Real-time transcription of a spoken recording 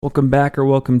Welcome back or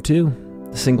welcome to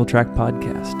the Single Track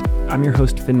Podcast. I'm your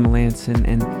host, Finn Melanson,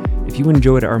 and if you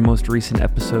enjoyed our most recent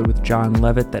episode with John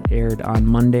Levitt that aired on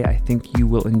Monday, I think you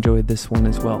will enjoy this one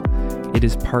as well. It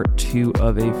is part 2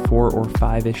 of a 4 or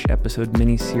 5-ish episode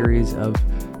mini-series of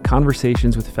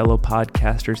conversations with fellow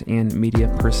podcasters and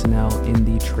media personnel in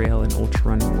the trail and ultra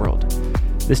running world.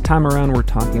 This time around, we're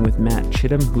talking with Matt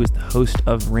Chittum, who is the host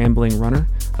of Rambling Runner,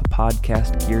 a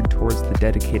podcast geared towards the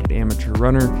dedicated amateur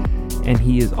runner, and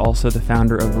he is also the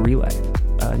founder of Relay,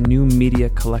 a new media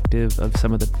collective of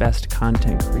some of the best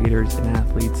content creators and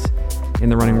athletes in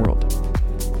the running world.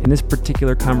 In this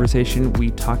particular conversation,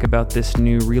 we talk about this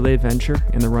new Relay venture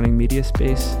in the running media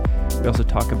space. We also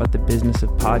talk about the business of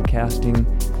podcasting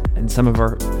and some of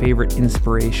our favorite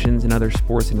inspirations in other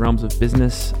sports and realms of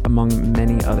business, among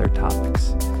many other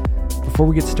topics. Before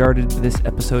we get started, this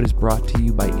episode is brought to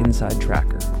you by Inside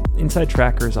Tracker. Inside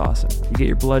Tracker is awesome. You get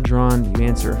your blood drawn, you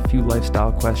answer a few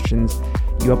lifestyle questions,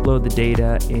 you upload the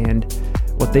data, and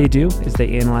what they do is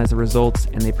they analyze the results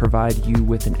and they provide you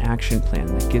with an action plan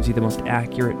that gives you the most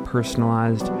accurate,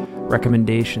 personalized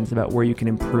recommendations about where you can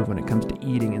improve when it comes to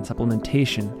eating and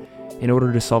supplementation in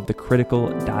order to solve the critical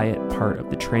diet part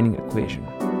of the training equation.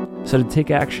 So to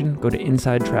take action, go to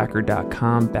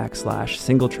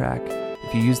insidetracker.com/singletrack.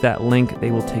 If you use that link, they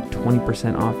will take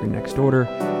 20% off your next order.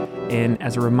 And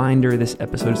as a reminder, this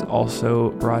episode is also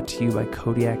brought to you by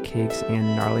Kodiak Cakes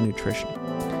and Gnarly Nutrition.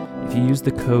 If you use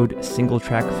the code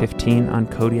SingleTrack15 on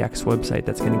Kodiak's website,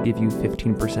 that's going to give you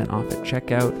 15% off at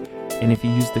checkout. And if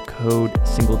you use the code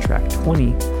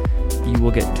SingleTrack20, you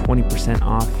will get 20%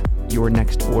 off your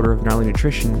next order of Gnarly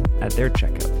Nutrition at their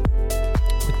checkout.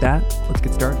 With that, let's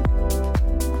get started.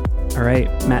 All right,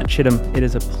 Matt Chittum, it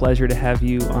is a pleasure to have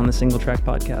you on the Single Track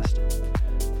Podcast.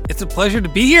 It's a pleasure to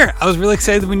be here. I was really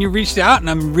excited when you reached out, and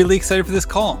I'm really excited for this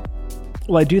call.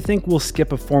 Well, I do think we'll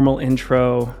skip a formal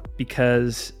intro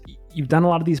because you've done a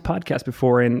lot of these podcasts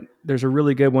before, and there's a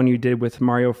really good one you did with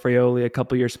Mario Fraioli a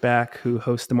couple years back, who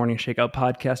hosts the Morning Shakeout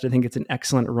podcast. I think it's an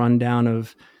excellent rundown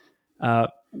of how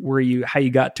you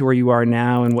got to where you are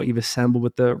now and what you've assembled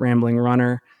with the Rambling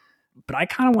Runner. But I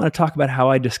kind of want to talk about how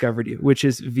I discovered you, which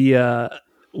is via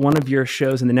one of your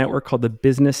shows in the network called the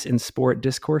Business and Sport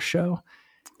Discourse Show.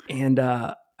 And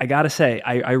I got to say,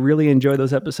 I really enjoy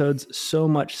those episodes, so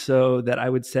much so that I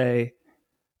would say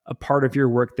a part of your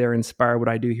work there inspired what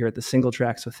I do here at the Single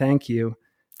Track. So thank you.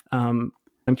 I'm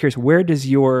curious, where does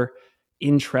your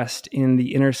interest in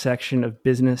the intersection of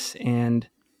business and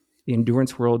the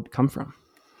endurance world come from?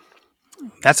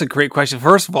 That's a great question.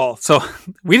 First of all, so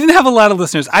we didn't have a lot of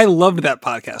listeners. I loved that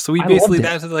podcast. So we basically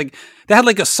that had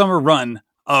like a summer run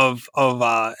of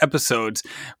episodes,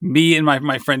 me and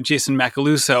my friend Jason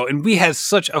Macaluso, and we had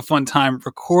such a fun time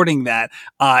recording that.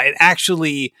 It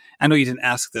actually, I know you didn't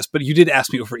ask this, but you did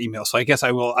ask me over email, so I guess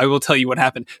I will tell you what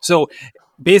happened. So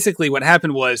basically what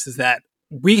happened is that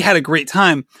we had a great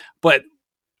time, but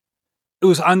it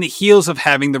was on the heels of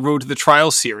having the Road to the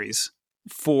Trials series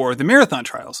for the marathon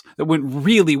trials that went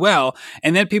really well.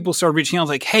 And then people started reaching out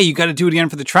like, hey, you got to do it again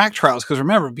for the track trials. Because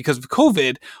remember, because of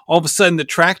COVID, all of a sudden the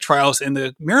track trials and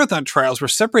the marathon trials were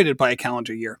separated by a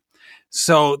calendar year.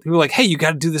 So they were like, hey, you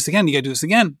got to do this again. You got to do this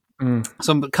again.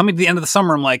 So I'm coming to the end of the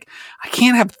summer. I'm like, I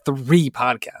can't have 3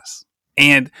 podcasts.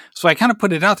 And so I kind of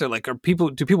put it out there. Like, do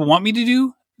people want me to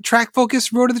do track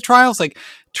focused Road to the Trials? Like,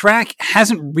 track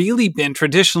hasn't really been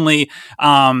traditionally,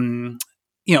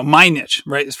 my niche,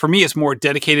 right? For me, it's more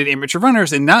dedicated amateur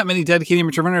runners, and not many dedicated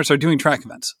amateur runners are doing track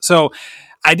events. So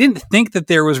I didn't think that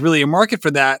there was really a market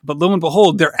for that, but lo and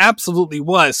behold, there absolutely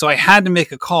was. So I had to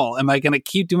make a call. Am I going to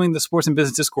keep doing the Sports and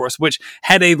Business Discourse, which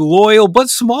had a loyal but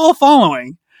small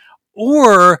following,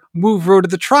 or move Road to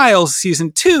the Trials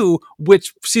season 2,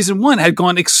 which season 1 had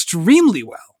gone extremely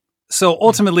well? So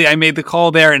ultimately, I made the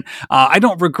call there, and I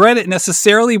don't regret it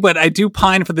necessarily, but I do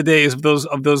pine for the days of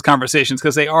those conversations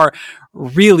because they are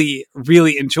really,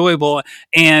 really enjoyable.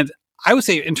 And I would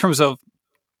say, in terms of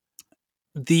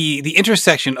the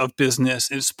intersection of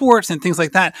business and sports and things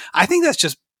like that, I think that's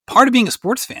just part of being a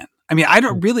sports fan. I mean, I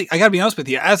got to be honest with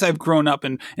you, as I've grown up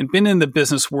and been in the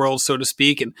business world, so to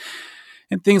speak, and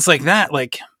things like that,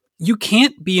 like, you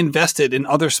can't be invested in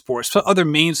other sports, other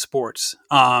main sports,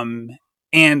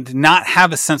 and not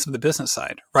have a sense of the business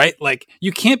side, right? Like,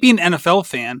 you can't be an NFL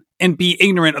fan and be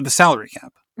ignorant of the salary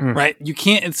cap, right? You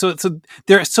can't. And so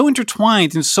they're so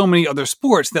intertwined in so many other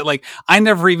sports that, like, I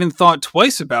never even thought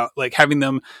twice about, like, having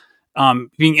them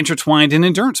being intertwined in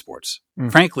endurance sports.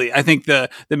 Frankly, I think the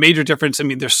major difference, I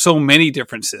mean, there's so many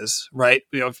differences, right?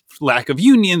 You know, lack of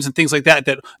unions and things like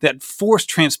that force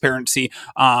transparency,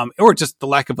 or just the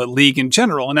lack of a league in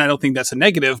general. And I don't think that's a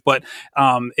negative, but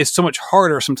it's so much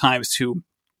harder sometimes to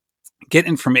get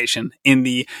information in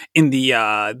the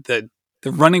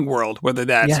running world, whether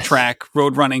that's track,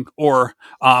 road running, or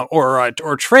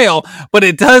trail. But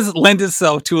it does lend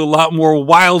itself to a lot more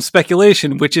wild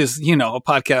speculation, which is, a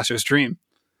podcaster's dream.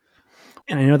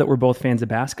 And I know that we're both fans of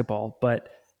basketball, but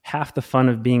half the fun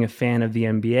of being a fan of the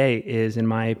NBA is, in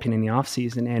my opinion, the off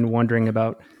season and wondering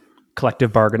about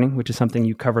collective bargaining, which is something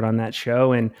you covered on that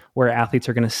show, and where athletes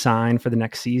are going to sign for the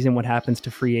next season, what happens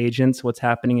to free agents, what's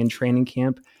happening in training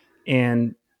camp.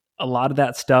 And a lot of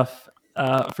that stuff,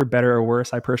 for better or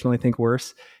worse, I personally think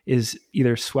worse, is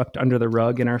either swept under the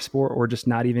rug in our sport or just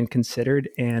not even considered.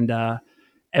 And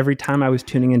every time I was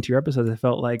tuning into your episodes, I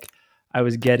felt like I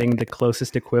was getting the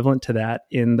closest equivalent to that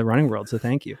in the running world. So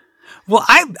thank you. Well,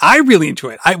 I really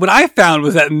enjoy it. What I found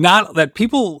was that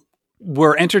people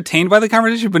were entertained by the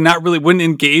conversation, but wouldn't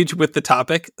engage with the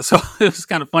topic. So it was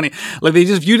kind of funny. Like they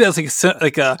just viewed it as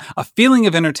like a feeling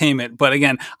of entertainment. But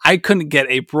again, I couldn't get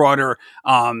a broader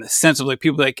sense of like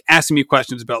people like asking me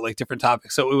questions about like different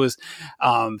topics. So it was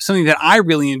something that I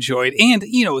really enjoyed. And,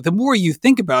 the more you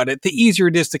think about it, the easier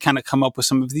it is to kind of come up with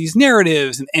some of these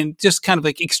narratives and just kind of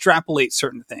like extrapolate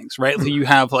certain things, right? So you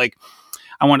have like,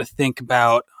 I want to think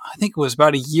about, I think it was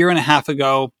about a year and a half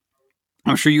ago,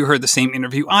 I'm sure you heard the same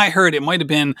interview I heard. It might have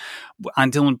been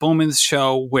on Dylan Bowman's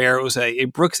show where it was a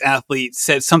Brooks athlete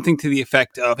said something to the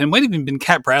effect of, and it might have even been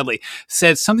Cat Bradley,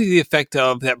 said something to the effect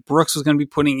of that Brooks was going to be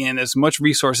putting in as much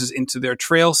resources into their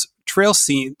trail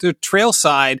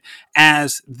side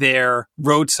as their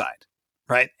roadside,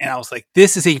 right? And I was like,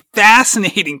 this is a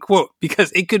fascinating quote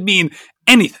because it could mean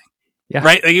anything. Yeah.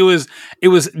 Right. Like it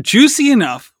was juicy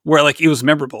enough where like it was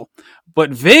memorable,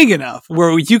 but vague enough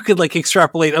where you could like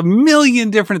extrapolate a million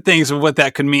different things of what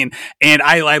that could mean. And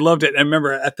I loved it. I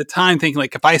remember at the time thinking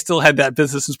like, if I still had that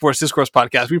Business and Sports Discourse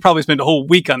podcast, we'd probably spend a whole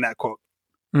week on that quote.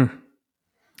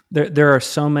 There are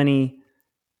so many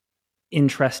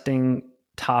interesting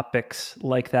topics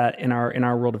like that in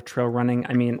our world of trail running.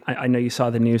 I mean, I know you saw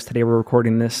the news today. We're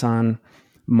recording this on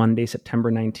Monday,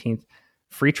 September 19th.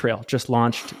 Freetrail just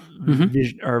launched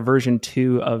version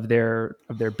 2 of their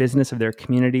business, of their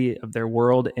community, of their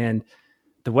world. And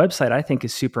the website I think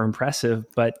is super impressive,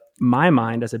 but my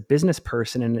mind as a business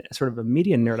person and sort of a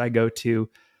media nerd, I go to,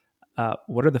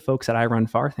 what are the folks at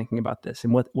iRunFar thinking about this?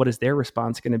 And what is their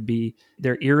response going to be?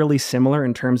 They're eerily similar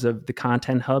in terms of the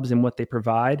content hubs and what they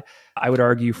provide. I would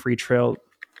argue Freetrail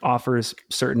offers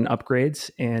certain upgrades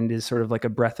and is sort of like a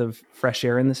breath of fresh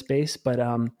air in the space. But,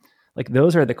 like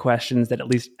those are the questions that, at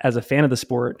least as a fan of the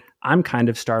sport, I'm kind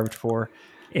of starved for.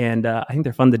 And I think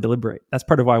they're fun to deliberate. That's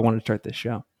part of why I wanted to start this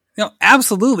show.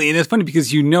 Absolutely. And it's funny because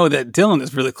that Dylan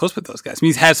is really close with those guys. I mean,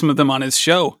 he's had some of them on his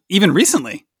show, even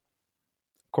recently.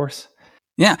 Of course.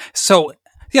 Yeah. So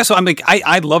I'm like,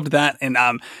 I loved that. And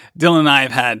Dylan and I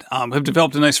have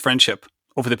developed a nice friendship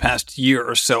over the past year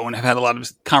or so and have had a lot of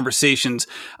conversations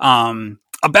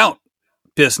about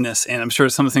business. And I'm sure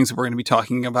some of the things that we're going to be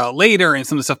talking about later and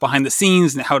some of the stuff behind the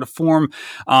scenes and how to form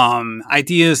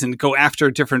ideas and go after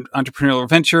different entrepreneurial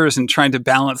ventures and trying to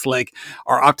balance like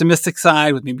our optimistic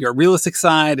side with maybe our realistic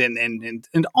side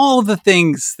and all of the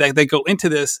things that go into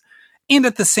this. And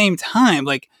at the same time,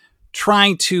 like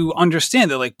trying to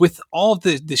understand that like with all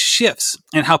the shifts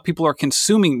and how people are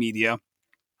consuming media,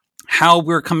 how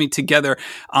we're coming together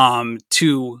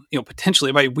to,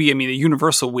 potentially by we, I mean a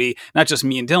universal we, not just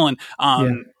me and Dylan,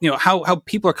 how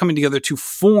people are coming together to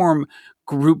form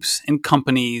groups and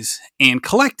companies and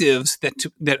collectives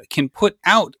that can put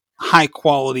out high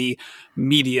quality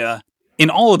media in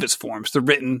all of its forms, the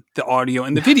written, the audio,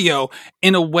 and the video,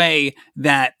 in a way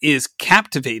that is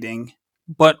captivating,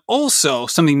 but also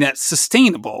something that's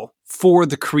sustainable for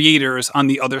the creators on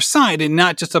the other side and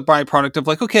not just a byproduct of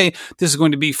like, okay, this is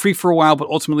going to be free for a while, but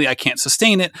ultimately I can't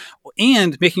sustain it.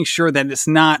 And making sure that it's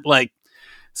not like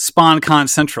SpawnCon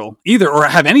Central either, or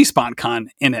have any SpawnCon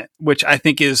in it, which I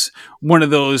think is one of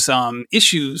those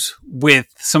issues with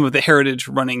some of the heritage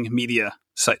running media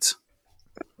sites.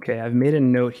 Okay, I've made a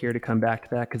note here to come back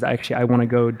to that because I want to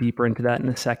go deeper into that in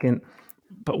a second.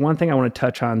 But one thing I want to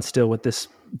touch on still with this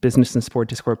Business and Sport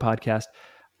Discord podcast,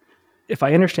 if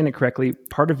I understand it correctly,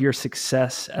 part of your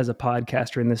success as a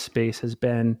podcaster in this space has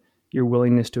been your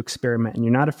willingness to experiment. And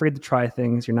you're not afraid to try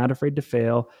things. You're not afraid to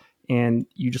fail. And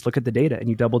you just look at the data and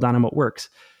you double down on what works.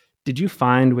 Did you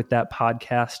find with that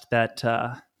podcast that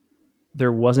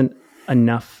there wasn't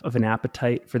enough of an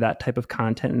appetite for that type of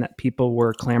content and that people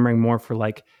were clamoring more for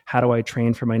like, how do I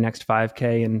train for my next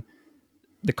 5K and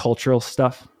the cultural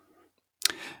stuff?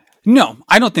 No,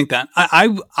 I don't think that.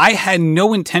 I had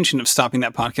no intention of stopping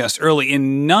that podcast early,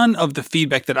 and none of the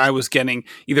feedback that I was getting,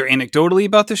 either anecdotally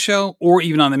about the show or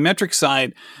even on the metric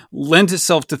side, lends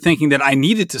itself to thinking that I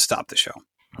needed to stop the show.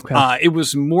 Okay. It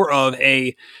was more of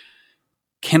a,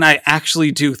 can I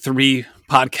actually do 3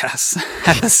 podcasts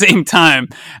at the same time?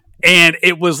 And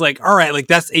it was like, all right, like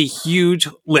that's a huge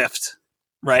lift,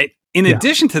 right? In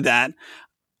addition to that,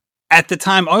 at the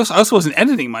time, I also wasn't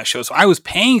editing my show, so I was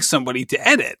paying somebody to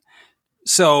edit.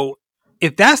 So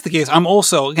if that's the case, I'm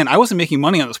also, again, I wasn't making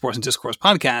money on the Sports and Discourse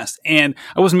podcast, and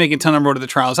I wasn't making a ton on Road to the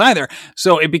Trials either.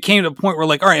 So it became to a point where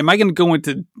like, all right, am I going to go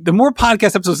into the more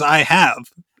podcast episodes I have,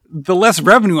 the less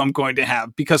revenue I'm going to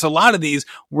have, because a lot of these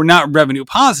were not revenue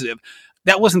positive.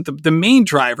 That wasn't the main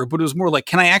driver, but it was more like,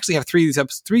 can I actually have 3 of these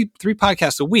episodes, three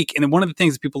podcasts a week? And then one of the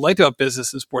things that people liked about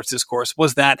Business and Sports Discourse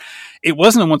was that it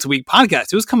wasn't a once a week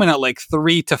podcast. It was coming out like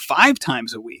 3 to 5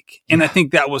 times a week. And I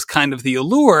think that was kind of the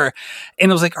allure. And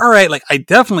it was like, all right, like I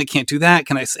definitely can't do that.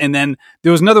 And then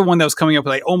there was another one that was coming up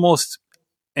like almost,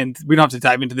 and we don't have to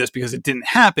dive into this because it didn't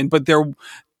happen, but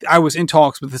I was in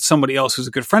talks with somebody else who's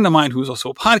a good friend of mine who's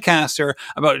also a podcaster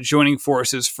about joining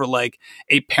forces for like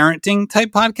a parenting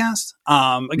type podcast.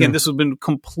 This has been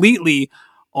completely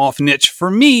off niche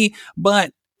for me,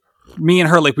 but me and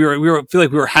her, like we feel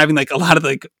like we were having like a lot of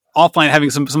like offline, having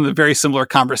some of the very similar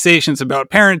conversations about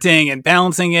parenting and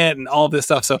balancing it and all of this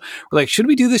stuff. So we're like, should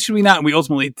we do this? Should we not? And we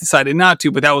ultimately decided not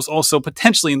to, but that was also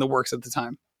potentially in the works at the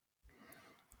time.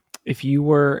 If you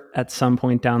were at some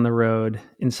point down the road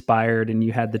inspired and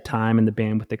you had the time and the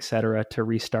bandwidth, et cetera, to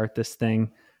restart this thing,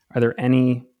 are there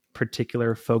any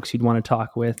particular folks you'd want to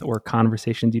talk with or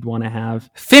conversations you'd want to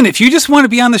have? Finn, if you just want to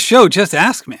be on the show, just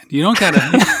ask, man. You don't gotta.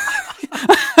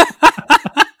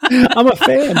 I'm a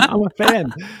fan.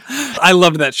 I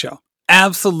loved that show.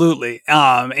 Absolutely.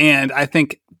 And I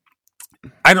think,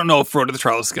 I don't know if Road to the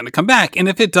Trials is going to come back, and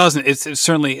if it doesn't, it's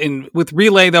certainly with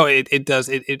Relay though it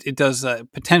does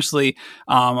potentially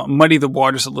muddy the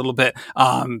waters a little bit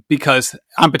because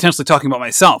I'm potentially talking about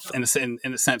myself in a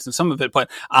sense in some of it,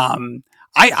 but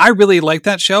I really like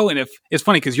that show, and if it's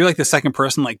funny because you're like the second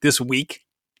person like this week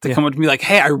to come up to me like,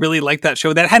 hey, I really like that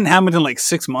show. That hadn't happened in like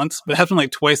 6 months, but it happened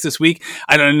like twice this week.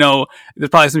 I don't know. There's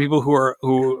probably some people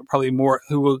who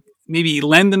will maybe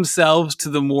lend themselves to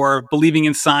the more believing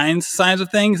in signs of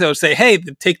things. I would say, hey,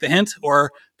 take the hint,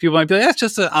 or people might be like, that's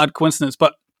just an odd coincidence.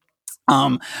 But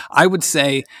I would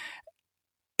say,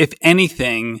 if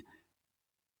anything,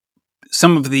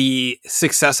 some of the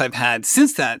success I've had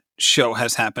since that show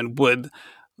has happened would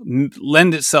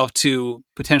lend itself to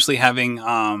potentially having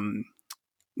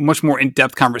much more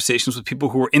in-depth conversations with people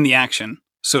who are in the action,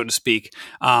 so to speak,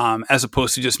 as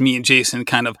opposed to just me and Jason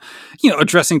kind of,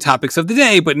 addressing topics of the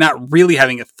day, but not really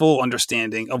having a full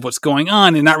understanding of what's going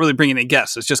on and not really bringing in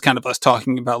guests. It's just kind of us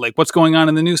talking about like what's going on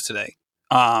in the news today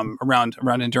around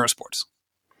endurance sports.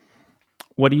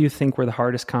 What do you think were the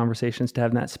hardest conversations to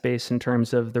have in that space in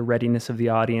terms of the readiness of the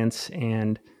audience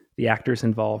and the actors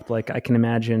involved? Like I can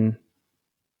imagine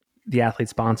the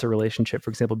athlete-sponsor relationship,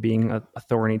 for example, being a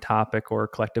thorny topic, or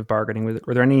collective bargaining.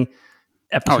 Were there any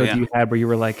episodes you had where you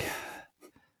were like,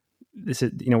 this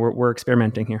is, we're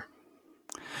experimenting here?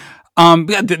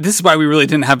 This is why we really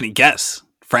didn't have any guests,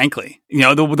 frankly.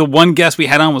 The one guest we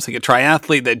had on was like a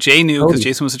triathlete that Jay knew because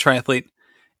Jason was a triathlete.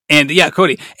 And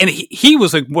Cody. And he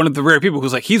was like one of the rare people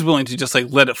who's like, he's willing to just like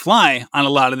let it fly on a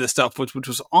lot of this stuff, which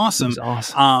was awesome. It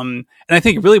was awesome. And I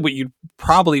think really what you'd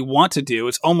probably want to do,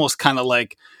 it's almost kind of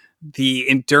like the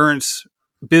endurance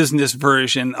business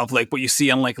version of like what you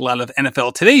see on like a lot of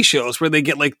NFL Today shows, where they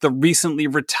get like the recently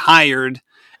retired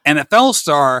NFL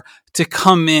star to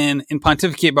come in and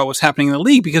pontificate about what's happening in the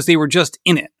league because they were just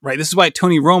in it, right? This is why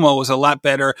Tony Romo was a lot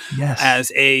better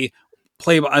as an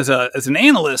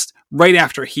analyst right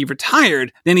after he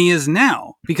retired than he is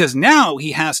now, because now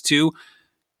he has to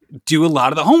do a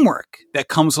lot of the homework that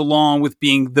comes along with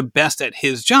being the best at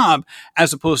his job,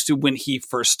 as opposed to when he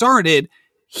first started.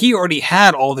 He already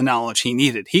had all the knowledge he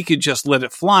needed. He could just let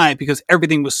it fly because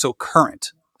everything was so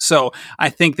current. So I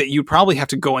think that you probably have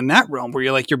to go in that realm where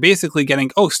you're basically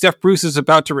getting, Steph Bruce is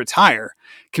about to retire.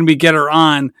 Can we get her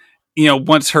on,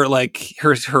 once her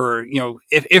if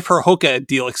her Hoka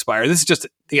deal expires? This is just,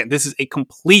 again, this is a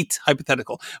complete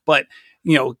hypothetical, but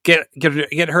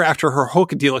get her after her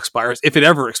Hoka deal expires, if it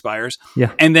ever expires.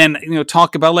 Yeah. And then,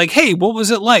 talk about like, hey, what was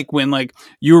it like when like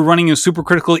you were running a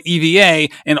supercritical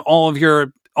EVA and all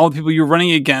the people you were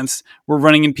running against were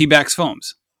running in Pebax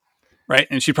foams, right?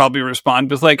 And she'd probably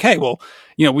respond with like, hey, well,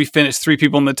 we finished 3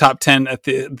 people in the top 10 at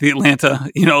the Atlanta,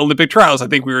 Olympic trials. I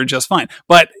think we were just fine.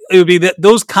 But it would be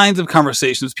those kinds of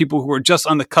conversations, people who are just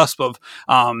on the cusp of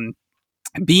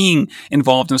being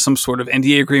involved in some sort of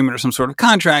NDA agreement or some sort of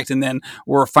contract, and then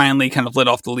we're finally kind of let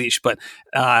off the leash. But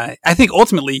I think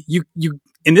ultimately, you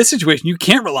in this situation, you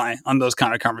can't rely on those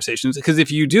kind of conversations, because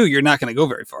if you do, you're not going to go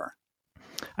very far.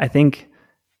 I think,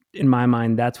 in my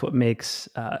mind, that's what makes,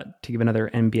 to give another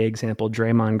NBA example,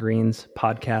 Draymond Green's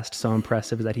podcast so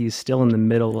impressive, is that he's still in the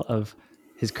middle of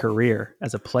his career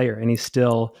as a player, and he's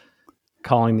still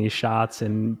calling these shots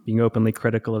and being openly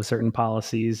critical of certain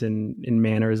policies and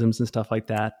mannerisms and stuff like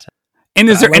that. And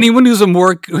is there anyone who's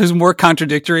more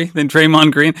contradictory than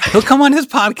Draymond Green? He'll come on his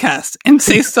podcast and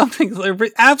say something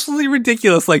absolutely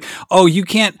ridiculous, like, "Oh, you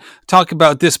can't talk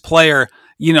about this player,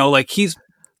 like he's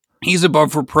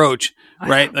above reproach."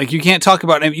 Right, like you can't talk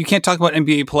about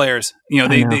NBA players.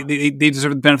 They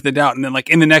deserve the benefit of the doubt. And then, like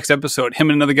in the next episode, him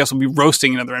and another guest will be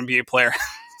roasting another NBA player.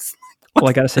 Well,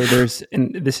 I gotta say,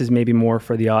 and this is maybe more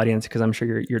for the audience because I'm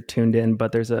sure you're tuned in,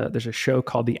 but there's a show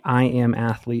called the I Am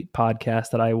Athlete podcast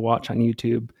that I watch on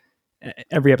YouTube.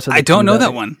 Every episode. I don't know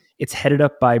that one. It's headed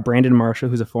up by Brandon Marshall,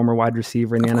 who's a former wide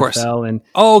receiver in the NFL. And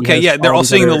they're all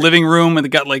sitting in the living room and they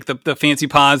got like the fancy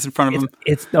pods in front of them.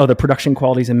 The production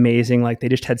quality is amazing. Like they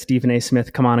just had Stephen A.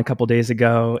 Smith come on a couple days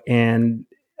ago, and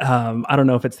I don't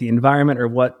know if it's the environment or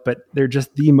what, but they're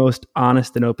just the most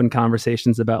honest and open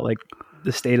conversations about like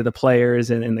the state of the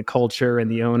players and the culture and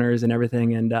the owners and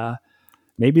everything. And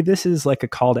maybe this is like a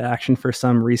call to action for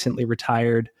some recently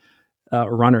retired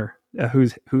runner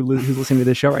who's listening to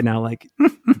this show right now. Like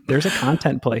there's a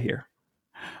content play here.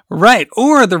 Right.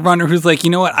 Or the runner who's like,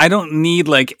 you know what? I don't need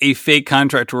like a fake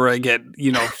contract where I get,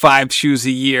 5 shoes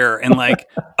a year and like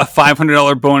a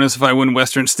 $500 bonus if I win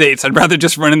Western States. I'd rather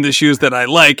just run in the shoes that I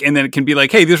like. And then it can be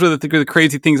like, hey, these were the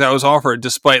crazy things I was offered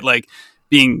despite like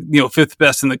being, 5th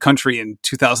best in the country in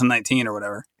 2019 or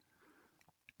whatever.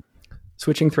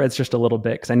 Switching threads just a little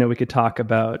bit, because I know we could talk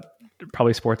about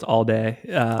probably sports all day.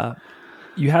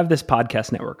 You have this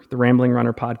podcast network, the Rambling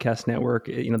Runner Podcast Network.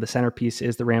 The centerpiece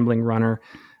is the Rambling Runner.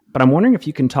 But I'm wondering if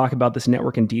you can talk about this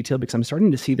network in detail, because I'm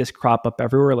starting to see this crop up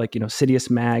everywhere. Like, Sidious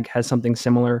Mag has something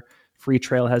similar. Free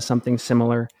Trail has something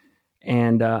similar.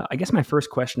 And I guess my first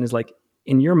question is, like,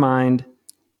 in your mind,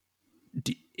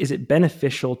 is it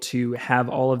beneficial to have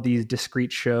all of these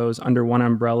discrete shows under one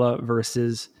umbrella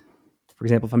versus, for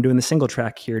example, if I'm doing the single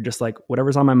track here, just like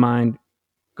whatever's on my mind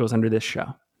goes under this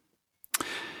show?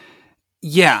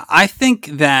 Yeah, I think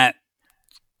that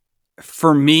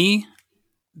for me,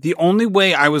 the only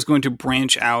way I was going to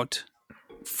branch out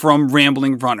from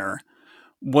Rambling Runner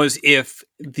was if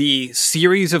the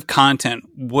series of content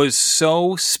was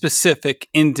so specific,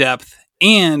 in depth,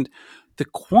 and the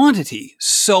quantity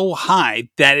so high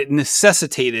that it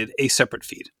necessitated a separate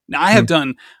feed. Now, I have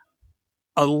done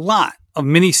a lot of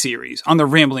mini-series on the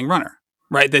Rambling Runner,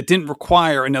 right, that didn't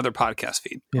require another podcast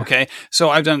feed. Yeah. Okay. So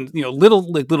I've done,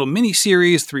 little mini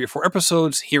series, 3 or 4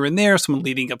 episodes here and there, some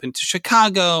leading up into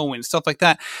Chicago and stuff like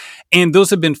that. And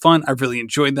those have been fun. I've really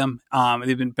enjoyed them.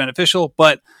 They've been beneficial,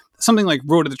 but something like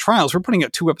Road to the Trials, we're putting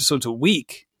out 2 episodes a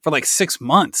week for like 6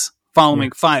 months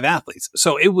following 5 athletes.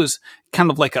 So it was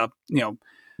kind of like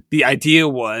the idea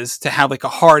was to have like a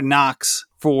Hard Knocks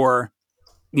for,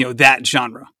 that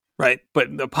genre. Right.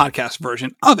 But the podcast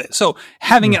version of it. So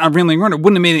having it on Rambling Runner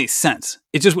wouldn't have made any sense.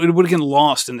 It would have gotten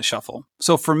lost in the shuffle.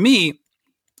 So for me,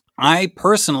 I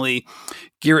personally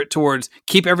gear it towards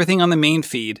keep everything on the main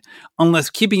feed, unless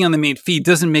keeping on the main feed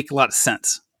doesn't make a lot of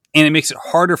sense. And it makes it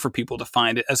harder for people to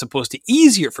find it as opposed to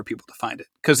easier for people to find it.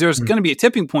 Because there's going to be a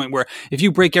tipping point where if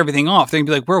you break everything off, they're going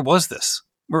to be like, where was this?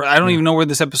 I don't even know where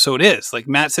this episode is. Like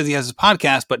Matt says he has his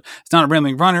podcast, but it's not a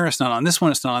Rambling Runner. It's not on this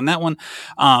one. It's not on that one.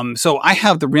 So I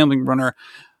have the Rambling Runner,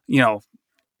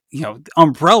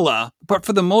 umbrella, but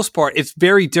for the most part, it's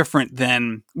very different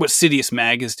than what Sidious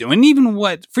Mag is doing, and even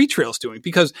what Free Trail is doing,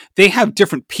 because they have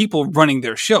different people running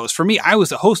their shows. For me, I was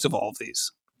the host of all of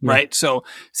these. Yeah. Right. So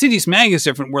Sidious Mag is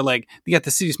different. Where like you got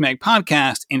the Sidious Mag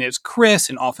podcast and it's Chris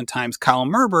and oftentimes Kyle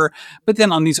Merber. But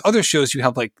then on these other shows, you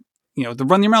have like, the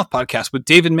Run Your Mouth podcast with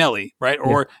David Melly, right?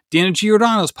 Or Dana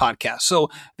Giordano's podcast. So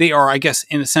they are, I guess,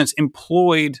 in a sense,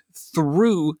 employed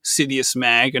through Sidious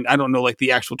Mag. And I don't know like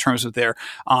the actual terms of their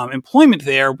employment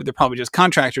there, but they're probably just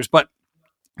contractors, but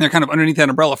they're kind of underneath that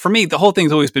umbrella. For me, the whole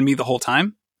thing's always been me the whole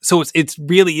time. So it's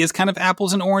really is kind of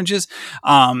apples and oranges.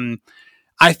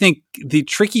 I think the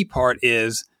tricky part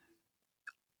is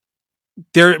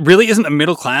there really isn't a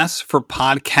middle class for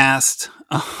podcast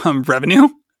revenue.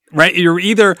 Right, you're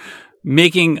either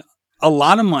making a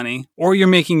lot of money or you're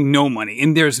making no money.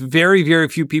 And there's very, very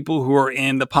few people who are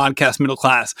in the podcast middle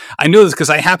class. I know this because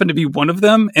I happen to be one of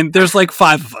them, and there's like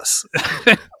 5 of us.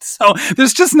 So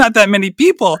there's just not that many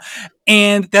people.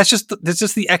 And that's just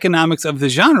the economics of the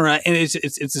genre. And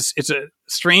it's a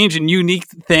strange and unique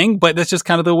thing, but that's just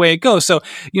kind of the way it goes. So,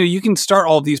 you can start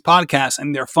all of these podcasts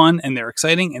and they're fun and they're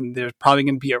exciting, and there's probably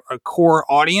going to be a core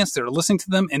audience that are listening to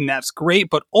them, and that's great.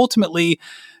 But ultimately,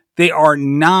 they are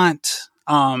not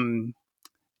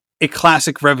a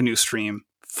classic revenue stream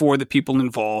for the people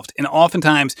involved. And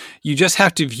oftentimes you just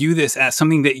have to view this as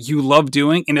something that you love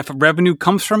doing. And if revenue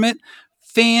comes from it,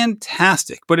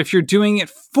 fantastic. But if you're doing it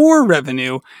for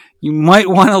revenue, you might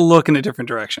want to look in a different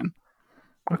direction.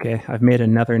 Okay. I've made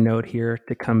another note here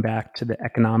to come back to the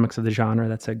economics of the genre.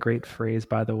 That's a great phrase,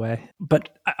 by the way. But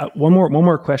one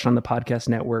more question on the podcast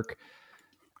network.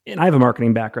 And I have a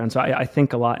marketing background, so I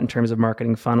think a lot in terms of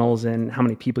marketing funnels and how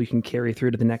many people you can carry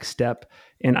through to the next step.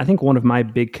 And I think one of my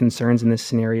big concerns in this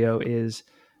scenario is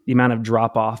the amount of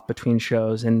drop off between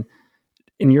shows. And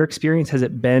in your experience, has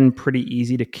it been pretty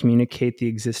easy to communicate the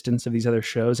existence of these other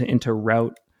shows and to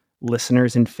route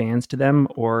listeners and fans to them,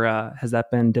 or has that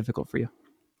been difficult for you?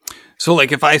 So when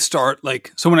I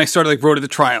started Road to the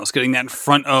Trials, getting that in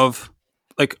front of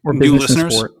or new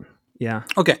listeners. Yeah.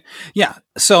 Okay. Yeah.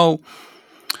 So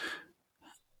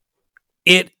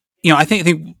I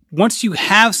think once you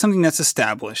have something that's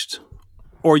established,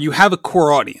 or you have a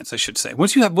core audience, I should say,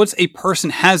 once a person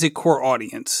has a core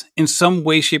audience in some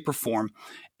way, shape, or form,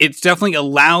 it definitely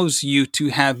allows you to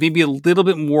have maybe a little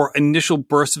bit more initial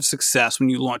burst of success when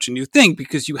you launch a new thing,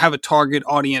 because you have a target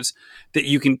audience that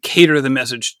you can cater the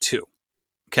message to.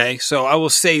 Okay. So I will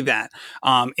say that,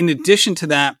 in addition to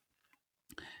that,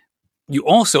 you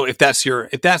also, if that's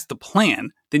the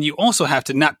plan, then you also have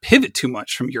to not pivot too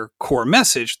much from your core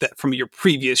message from your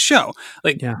previous show.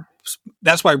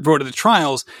 That's why Road to the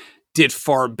Trials did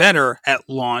far better at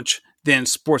launch than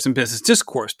Sports and Business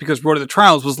Discourse, because Road to the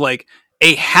Trials was like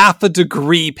a half a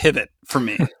degree pivot for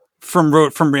me from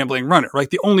Rambling Runner.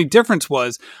 The only difference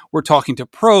was we're talking to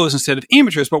pros instead of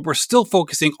amateurs, but we're still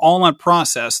focusing all on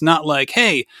process, not like,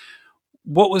 hey,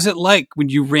 what was it like when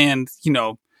you ran,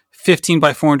 15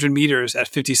 by 400 meters at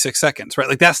 56 seconds,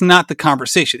 right? That's not the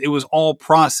conversation. It was all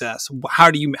process.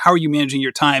 How are you managing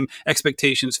your time,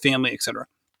 expectations, family, etc.?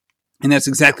 And that's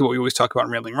exactly what we always talk about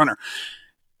in Rambling Runner.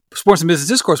 Sports and Business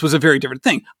Discourse was a very different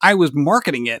thing. I was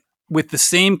marketing it with the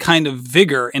same kind of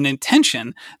vigor and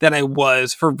intention that I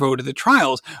was for Road to the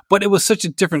Trials, but it was such a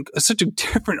different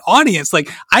audience.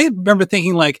 I remember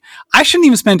thinking I shouldn't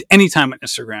even spend any time on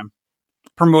Instagram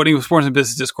promoting Sports and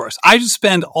Business Discourse. I just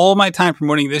spend all my time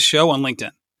promoting this show on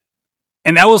LinkedIn.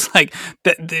 And that was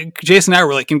Jason and I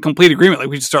were in complete agreement.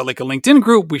 We should start a LinkedIn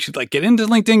group. We should get into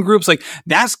LinkedIn groups.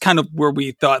 That's kind of where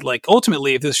we thought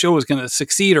ultimately if this show was going to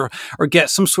succeed or get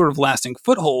some sort of lasting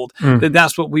foothold, then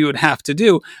that's what we would have to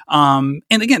do. And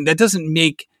again, that doesn't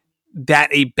make that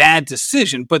a bad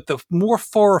decision, but the more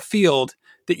far afield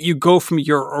that you go from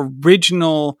your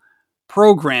original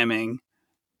programming,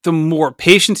 the more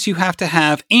patience you have to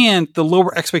have, and the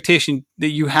lower expectation that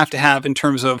you have to have in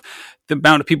terms of the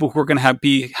amount of people who are going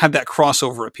to have that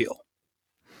crossover appeal.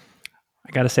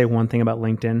 I got to say one thing about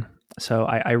LinkedIn. So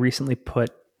I recently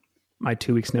put my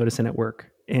 2 weeks notice in at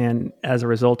work. And as a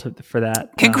result for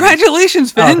that,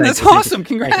 congratulations, Finn. That's awesome.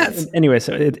 Congrats. Anyway,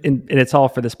 so it's all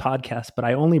for this podcast, but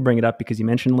I only bring it up because you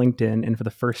mentioned LinkedIn. And for the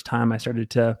first time, I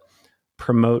started to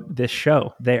promote this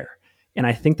show there. And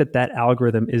I think that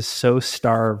algorithm is so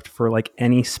starved for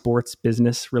any sports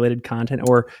business related content,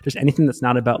 or just anything that's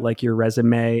not about your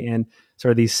resume and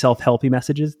sort of these self-helpy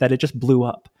messages, that it just blew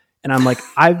up. And I'm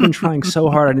I've been trying so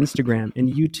hard on Instagram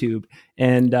and YouTube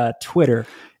and Twitter.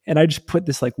 And I just put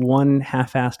this one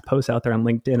half-assed post out there on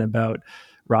LinkedIn about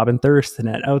Robin Thurston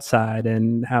at Outside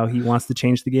and how he wants to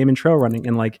change the game in trail running.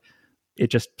 And it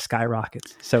just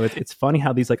skyrockets. So it's funny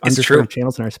how these underserved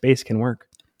channels in our space can work.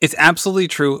 It's absolutely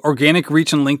true. Organic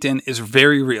reach on LinkedIn is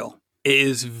very real. It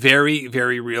is very,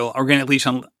 very real. Organic reach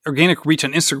on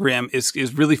Instagram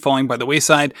is really falling by the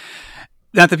wayside.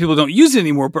 Not that people don't use it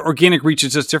anymore, but organic reach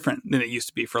is just different than it used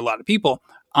to be for a lot of people.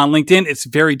 On LinkedIn, it's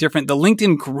very different. The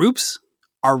LinkedIn groups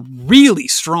are really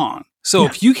strong. So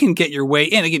if you can get your way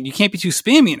in, again, you can't be too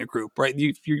spammy in a group, right?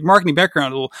 Your marketing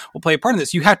background will play a part in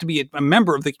this. You have to be a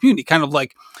member of the community, kind of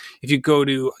if you go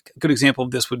to a good example of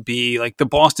this would be the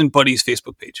Boston Buddies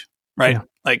Facebook page, right?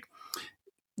 Yeah.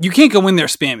 You can't go in there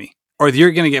spammy or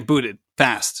you're going to get booted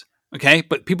fast. Okay.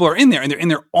 But people are in there and they're in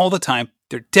there all the time.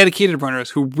 They're dedicated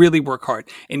runners who really work hard.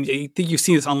 And I think you've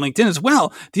seen this on LinkedIn as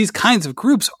well. These kinds of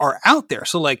groups are out there.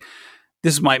 So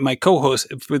this is my co-host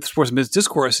with Sports and Business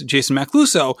Discourse, Jason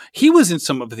Macluso. He was in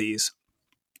some of these,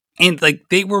 and like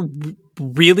they were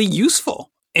really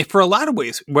useful for a lot of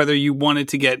ways, whether you wanted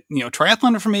to get,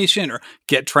 triathlon information or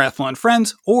get triathlon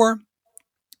friends, or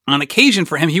on occasion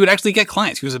for him, he would actually get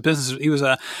clients. He was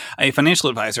a financial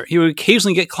advisor. He would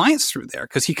occasionally get clients through there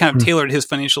because he kind of tailored his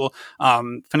financial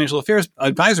affairs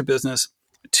advisor business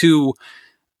to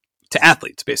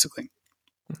athletes, basically.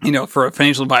 For a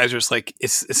financial advisor,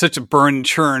 it's such a burn and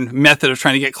churn method of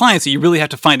trying to get clients that you really have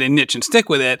to find a niche and stick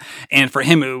with it. And for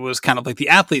him, it was kind of like the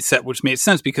athlete set, which made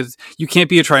sense because you can't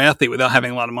be a triathlete without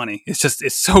having a lot of money.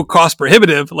 It's so cost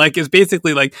prohibitive. Like it's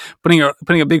basically like putting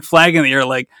a big flag in the air.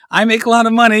 Like I make a lot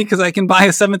of money because I can buy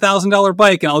a $7,000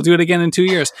 bike and I'll do it again in 2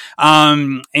 years.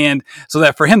 And so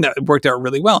that for him, that worked out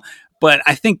really well. But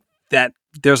I think that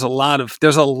there's a lot of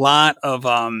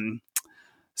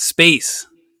space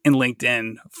in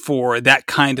LinkedIn for that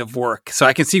kind of work. So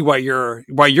I can see why your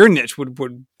niche would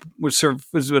work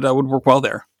well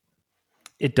there.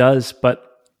 It does,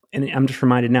 and I'm just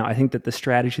reminded now, I think that the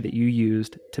strategy that you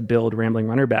used to build Rambling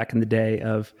Runner back in the day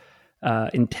of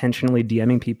intentionally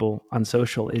DMing people on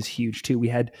social is huge too.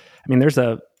 There's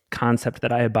a concept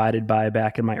that I abided by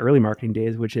back in my early marketing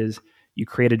days, which is you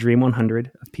create a Dream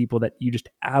 100 of people that you just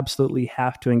absolutely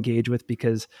have to engage with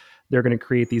because they're going to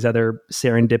create these other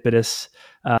serendipitous,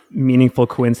 meaningful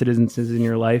coincidences in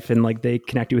your life. And like they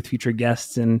connect you with future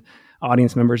guests and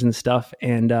audience members and stuff.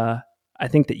 And I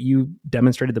think that you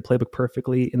demonstrated the playbook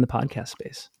perfectly in the podcast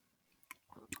space.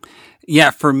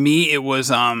 Yeah, for me, it was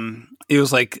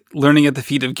like learning at the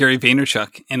feet of Gary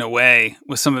Vaynerchuk in a way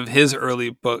with some of his early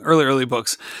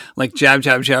books, like Jab,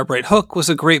 Jab, Jab, Right Hook was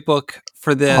a great book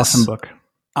for this. Awesome book.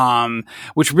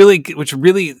 Which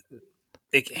really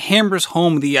it hammers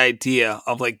home the idea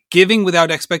of like giving without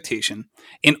expectation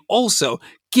and also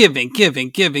giving,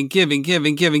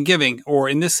 or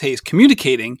in this case,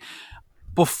 communicating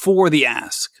before the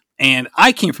ask. And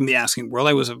I came from the asking world.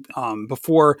 I was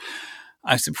before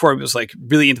I was like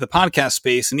really into the podcast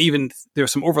space, and even there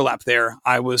was some overlap there.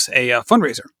 I was a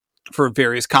fundraiser for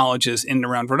various colleges in and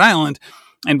around Rhode Island.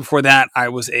 And before that, I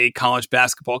was a college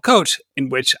basketball coach in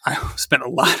which I spent a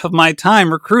lot of my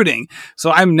time recruiting.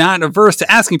 So I'm not averse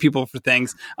to asking people for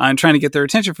things and trying to get their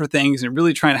attention for things and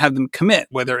really trying to have them commit,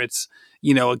 whether it's,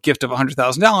 a gift of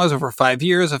 $100,000 over 5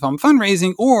 years if I'm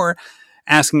fundraising, or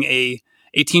asking a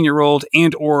 18-year-old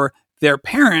and or their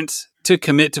parents to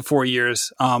commit to 4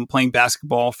 years playing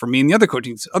basketball for me and the other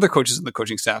coaches in the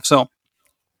coaching staff. So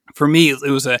for me, it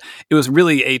was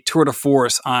really a tour de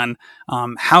force on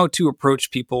how to approach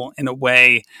people in a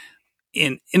way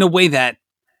that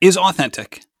is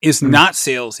authentic, is not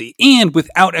salesy, and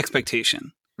without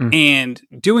expectation, and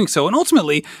doing so. And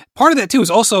ultimately, part of that too is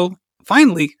also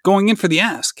finally going in for the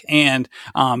ask. And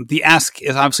the ask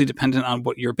is obviously dependent on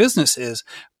what your business is,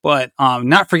 but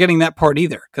not forgetting that part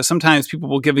either, because sometimes people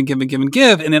will give and give and give and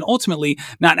give, and then ultimately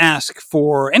not ask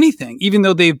for anything, even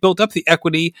though they've built up the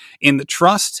equity and the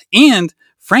trust and,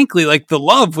 frankly, like the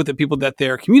love with the people that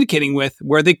they're communicating with,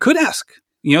 where they could ask.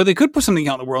 They could put something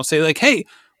out in the world, say like, "Hey,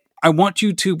 I want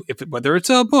you to," whether it's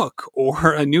a book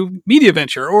or a new media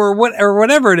venture or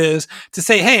whatever it is, to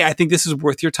say, "Hey, I think this is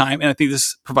worth your time, and I think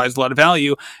this provides a lot of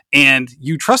value, and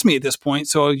you trust me at this point,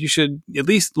 so you should at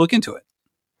least look into it."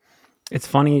 It's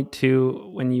funny too,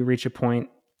 when you reach a point,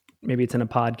 maybe it's in a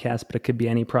podcast, but it could be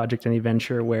any project, any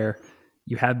venture, where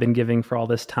you have been giving for all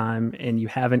this time and you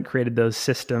haven't created those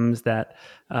systems that,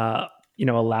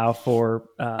 allow for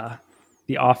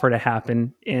the offer to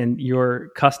happen, and your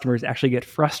customers actually get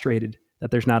frustrated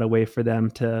that there's not a way for them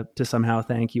to somehow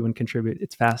thank you and contribute.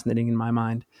 It's fascinating in my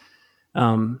mind.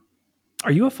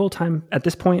 Are you a full-time at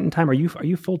this point in time? Are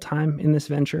you full-time in this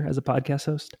venture as a podcast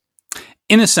host?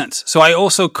 In a sense. So I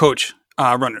also coach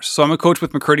runners. So I'm a coach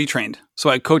with McCurdy Trained. So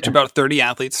I coach about 30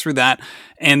 athletes through that.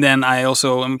 And then I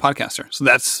also am a podcaster. So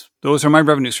those are my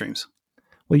revenue streams.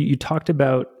 Well, you talked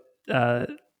about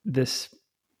this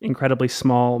incredibly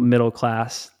small middle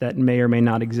class that may or may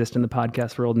not exist in the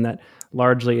podcast world, and that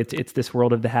largely it's this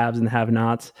world of the haves and the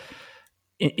have-nots.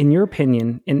 In your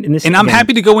opinion, in this, and I'm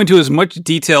happy to go into as much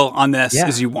detail on this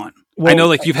as you want. Well, I know,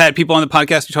 like you've had people on the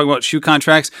podcast who talk about shoe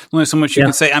contracts. There's only so much you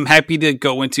can say. I'm happy to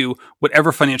go into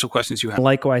whatever financial questions you have.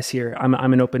 Likewise, here I'm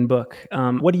an open book.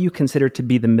 What do you consider to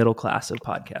be the middle class of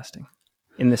podcasting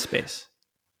in this space?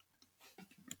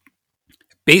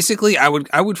 Basically, I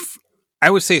would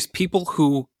say it's people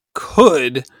who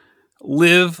could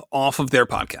live off of their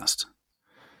podcast.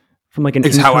 From like an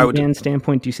income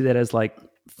standpoint, do you see that as like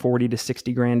 40 to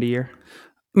 60 grand a year?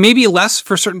 Maybe less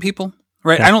for certain people.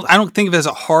 right? Okay. I don't think of it as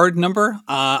a hard number.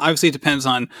 Obviously, it depends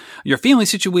on your family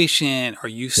situation. Are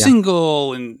you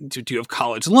single, and do you have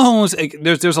college loans?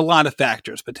 There's a lot of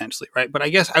factors potentially, right? But I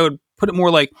guess I would put it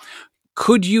more like,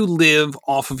 could you live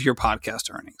off of your podcast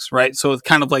earnings, right? So it's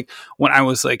kind of like when I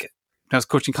was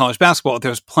coaching college basketball,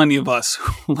 there's plenty of us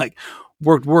who like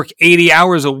work 80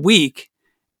 hours a week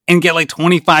and get like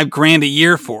 $25,000 a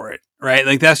year for it, right?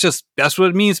 Like that's what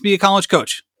it means to be a college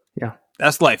coach. Yeah.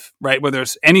 That's life, right? Whether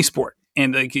it's any sport.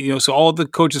 And so all the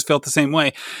coaches felt the same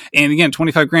way. And again,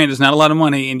 $25,000 is not a lot of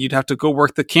money, and you'd have to go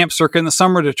work the camp circuit in the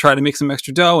summer to try to make some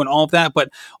extra dough and all of that. But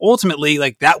ultimately,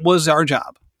 like that was our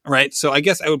job, right? So I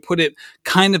guess I would put it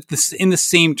kind of in the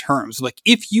same terms. Like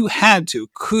if you had to,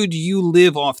 could you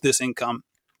live off this income?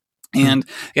 And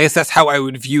I guess that's how I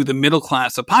would view the middle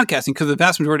class of podcasting, because the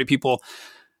vast majority of people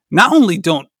not only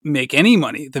don't make any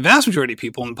money, the vast majority of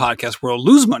people in the podcast world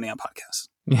lose money on podcasts.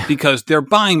 Yeah. Because they're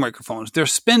buying microphones, they're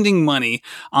spending money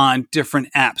on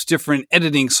different apps, different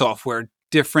editing software,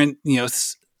 different,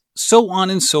 so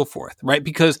on and so forth, right?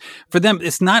 Because for them,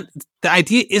 the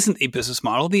idea isn't a business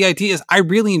model. The idea is I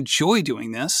really enjoy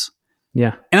doing this.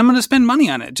 Yeah. And I'm going to spend money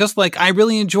on it. Just like I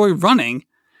really enjoy running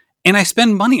and I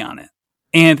spend money on it.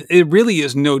 And it really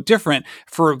is no different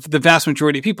for the vast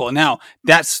majority of people. Now,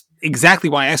 that's exactly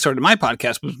why I started my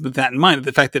podcast, with that in mind.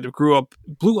 The fact that it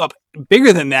blew up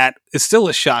bigger than that is still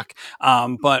a shock.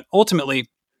 But ultimately,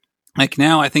 like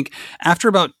now, I think after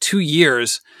about 2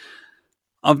 years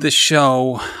of the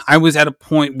show, I was at a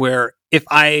point where if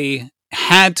I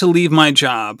had to leave my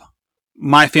job,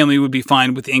 my family would be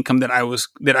fine with the income that I was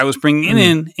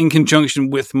bringing in conjunction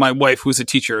with my wife, who's a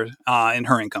teacher, and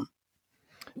her income.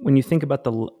 When you think about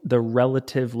the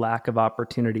relative lack of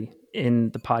opportunity in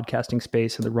the podcasting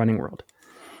space and the running world,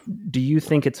 do you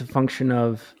think it's a function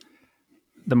of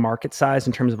the market size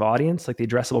in terms of audience, like the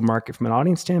addressable market from an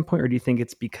audience standpoint, or do you think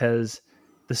it's because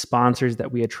the sponsors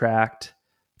that we attract,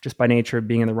 just by nature of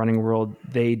being in the running world,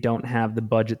 they don't have the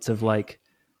budgets of like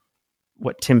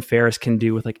what Tim Ferriss can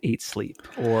do with like 8 Sleep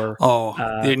or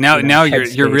now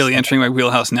you're really entering my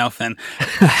wheelhouse now, Finn.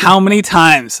 How many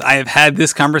times I have had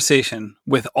this conversation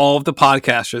with all of the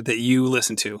podcasters that you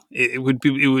listen to?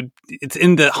 It's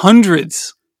in the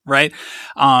hundreds, right?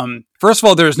 First of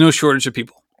all, there is no shortage of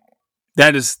people.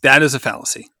 That is a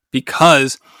fallacy,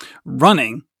 because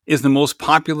running is the most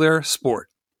popular sport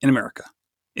in America.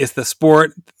 It's the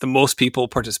sport that the most people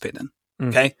participate in.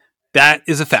 Okay. That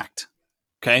is a fact.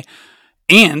 Okay.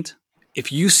 And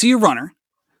if you see a runner,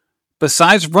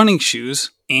 besides running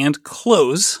shoes and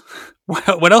clothes,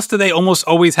 what else do they almost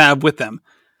always have with them?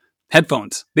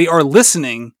 Headphones. They are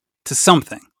listening to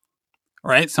something,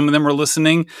 right? Some of them are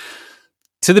listening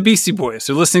to the Beastie Boys.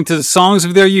 They're listening to the songs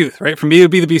of their youth, right? For me, it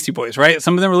would be the Beastie Boys, right?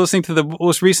 Some of them are listening to the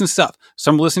most recent stuff.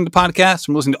 Some are listening to podcasts.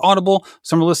 Some are listening to Audible.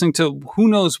 Some are listening to who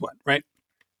knows what, right?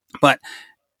 But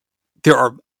there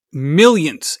are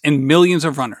millions and millions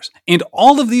of runners. And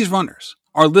all of these runners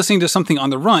are listening to something on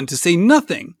the run, to say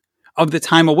nothing of the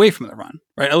time away from the run,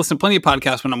 right? I listen to plenty of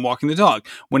podcasts when I'm walking the dog,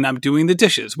 when I'm doing the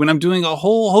dishes, when I'm doing a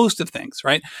whole host of things,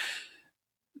 right?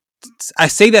 I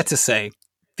say that to say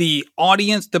the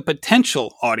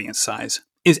potential audience size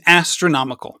is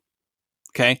astronomical,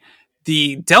 okay?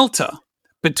 The delta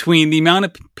between the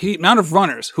amount of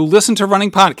runners who listen to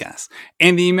running podcasts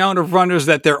and the amount of runners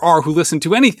that there are who listen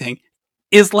to anything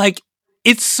is like,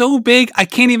 it's so big, I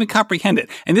can't even comprehend it.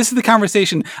 And this is the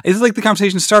conversation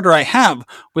starter I have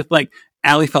with like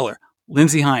Ali Feller,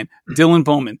 Lindsey Hein, Dylan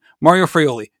Bowman, Mario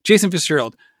Fraioli, Jason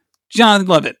Fitzgerald, John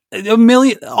Levitt,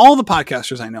 all the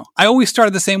podcasters I know. I always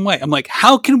started the same way. I'm like,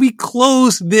 how can we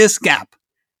close this gap?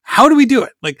 How do we do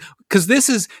it? Like, because this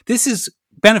is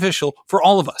beneficial for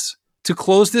all of us to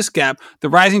close this gap. The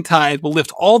rising tide will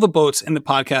lift all the boats in the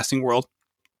podcasting world,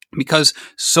 because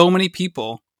so many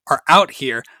people are out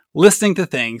here listening to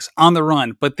things on the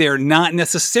run, but they're not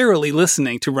necessarily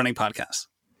listening to running podcasts.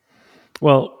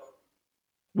 Well,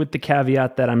 with the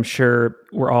caveat that I'm sure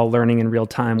we're all learning in real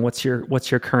time, what's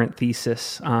your current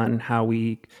thesis on how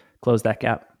we close that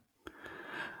gap?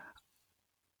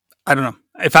 I don't know.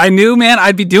 If I knew, man,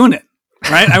 I'd be doing it,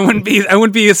 right? I wouldn't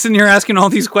be sitting here asking all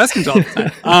these questions all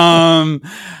the time.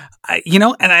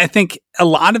 And I think a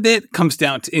lot of it comes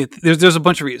down to there's a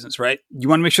bunch of reasons, right? You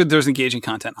want to make sure there's engaging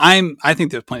content. I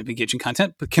think there's plenty of engaging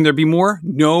content, but can there be more?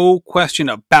 No question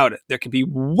about it. There can be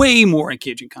way more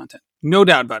engaging content. No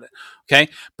doubt about it.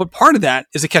 Okay. But part of that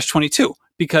is a catch-22,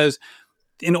 because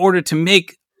in order to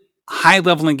make high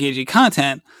level engaging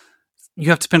content,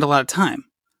 you have to spend a lot of time.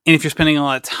 And if you're spending a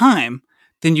lot of time,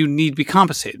 then you need to be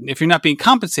compensated. And if you're not being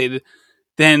compensated,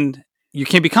 then you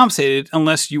can't be compensated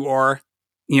unless you are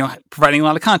providing a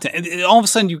lot of content. And all of a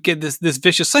sudden you get this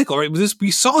vicious cycle, right?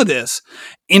 We saw this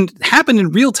happen in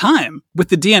real time with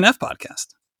the DNF podcast,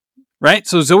 right?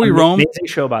 So Zoe Rome. Amazing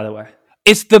show, by the way.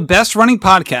 It's the best running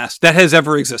podcast that has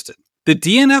ever existed. The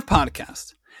DNF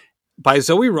podcast by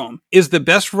Zoe Rome is the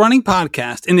best running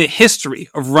podcast in the history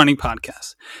of running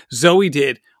podcasts. Zoe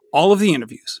did all of the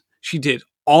interviews. She did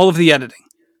all of the editing.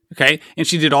 Okay. And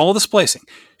she did all of the splicing.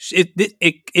 It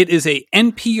is a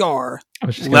NPR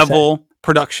level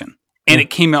production. And it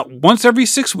came out once every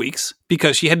 6 weeks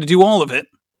because she had to do all of it.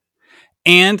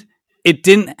 And it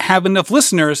didn't have enough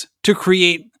listeners to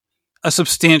create a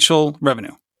substantial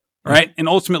revenue. Right. And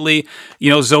ultimately,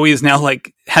 Zoe is now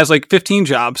has 15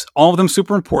 jobs, all of them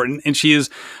super important. And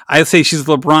I'd say she's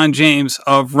the LeBron James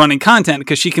of running content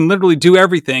because she can literally do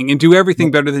everything and do everything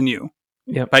better than you.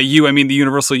 Yep. By you, I mean the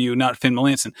universal you, not Finn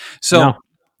Melanson. So, no,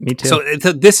 me too. So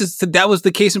that was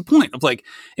the case in point of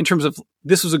in terms of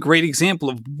this was a great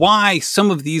example of why some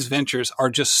of these ventures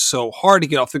are just so hard to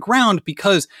get off the ground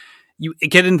because you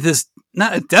get into this,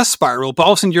 not a death spiral, but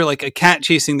all of a sudden you're like a cat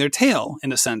chasing their tail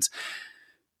in a sense.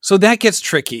 So that gets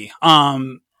tricky.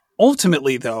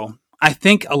 Ultimately, though, I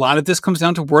think a lot of this comes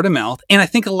down to word of mouth. And I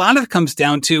think a lot of it comes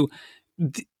down to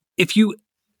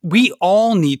we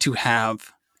all need to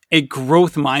have a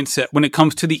growth mindset when it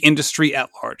comes to the industry at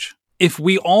large. If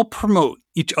we all promote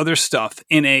each other's stuff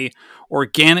in a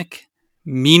organic,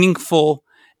 meaningful,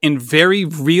 and very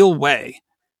real way,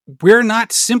 we're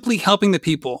not simply helping the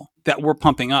people that we're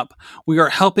pumping up. We are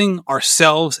helping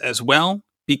ourselves as well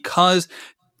because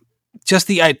just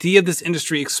the idea of this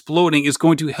industry exploding is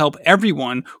going to help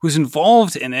everyone who's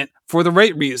involved in it for the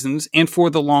right reasons and for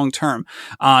the long term.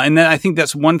 And then I think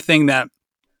that's one thing that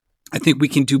I think we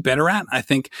can do better at. I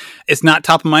think it's not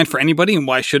top of mind for anybody, and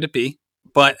why should it be?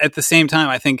 But at the same time,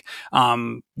 I think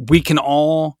we can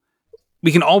all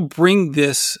bring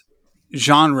this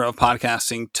genre of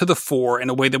podcasting to the fore in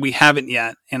a way that we haven't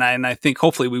yet, and I think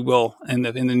hopefully we will in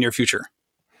the near future.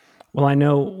 Well, I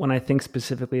know when I think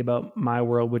specifically about my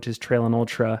world, which is trail and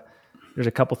ultra, there's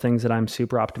a couple things that I'm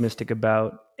super optimistic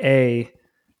about. I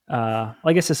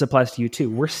guess this applies to you too.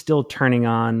 We're still turning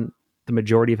on the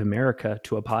majority of America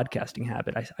to a podcasting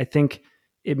habit. I think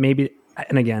it may be,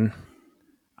 and again,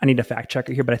 I need a fact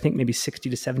checker here, but I think maybe 60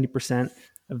 to 70%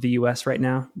 of the US right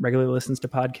now regularly listens to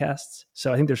podcasts.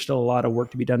 So I think there's still a lot of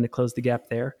work to be done to close the gap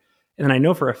there. And then I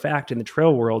know for a fact in the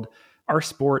trail world, our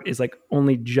sport is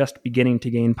only just beginning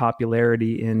to gain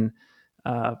popularity in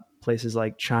places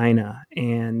like China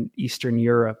and Eastern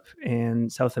Europe and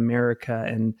South America.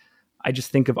 And I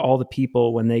just think of all the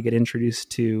people when they get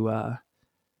introduced to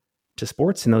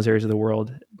sports in those areas of the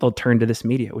world, they'll turn to this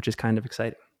media, which is kind of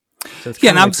exciting. So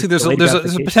and obviously there's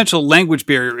a potential language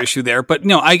barrier issue there, but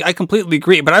no, I completely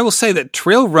agree. But I will say that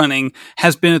trail running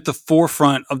has been at the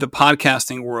forefront of the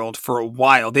podcasting world for a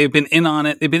while. They've been in on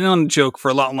it. They've been in on the joke for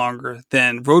a lot longer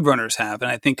than road runners have.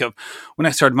 And I think of when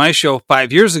I started my show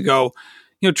 5 years ago,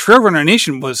 Trail Runner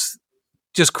Nation was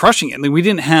just crushing it. We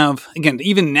didn't have, again,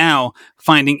 even now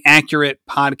finding accurate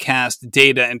podcast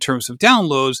data in terms of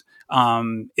downloads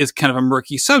is kind of a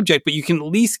murky subject, but you can at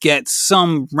least get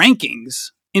some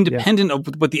rankings independent of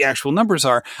what the actual numbers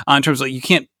are in terms of you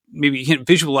can't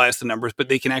visualize the numbers, but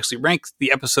they can actually rank the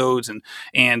episodes and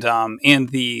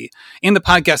the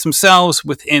podcasts themselves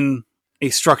within a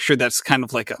structure that's kind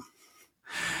of like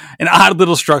an odd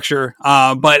little structure.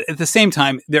 But at the same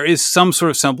time, there is some sort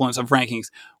of semblance of rankings.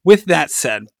 With that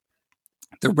said,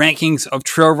 the rankings of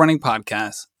trail running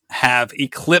podcasts have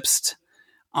eclipsed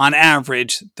on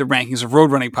average the rankings of road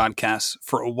running podcasts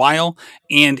for a while.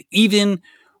 And even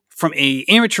from a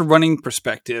amateur running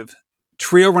perspective,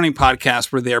 trail running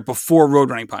podcasts were there before road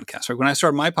running podcasts. Right? When I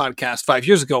started my podcast 5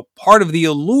 years ago, part of the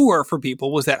allure for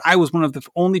people was that I was one of the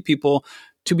only people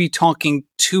to be talking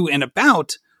to and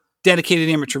about dedicated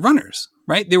amateur runners,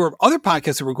 right? There were other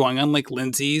podcasts that were going on like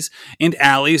Lindsay's and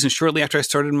Allie's. And shortly after I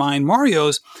started mine,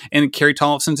 Mario's and Carrie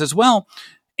Tollefson's as well.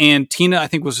 And Tina, I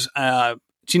think she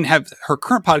didn't have her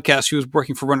current podcast. She was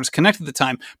working for Runners Connect at the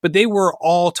time, but they were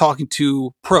all talking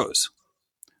to pros.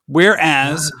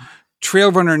 Whereas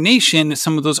Trail Runner Nation,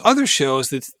 some of those other shows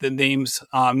that the names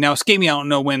now escape me. I don't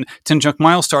know when 10 Junk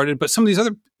Mile started, but some of these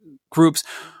other groups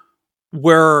they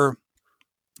were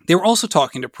also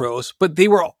talking to pros, but they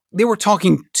were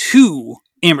talking to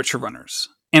amateur runners.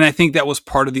 And I think that was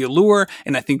part of the allure,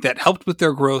 and I think that helped with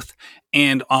their growth.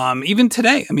 And even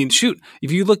today,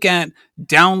 if you look at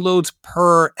downloads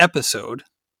per episode,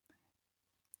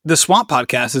 the Swamp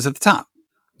podcast is at the top.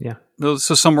 Yeah.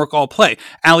 So some work all play.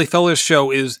 Allie Feller's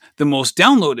show is the most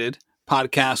downloaded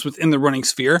podcast within the running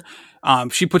sphere.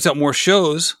 She puts out more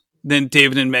shows than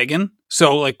David and Megan.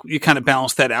 So like you kind of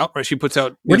balance that out, right? She puts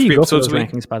out where do you go for those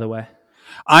rankings, by the way?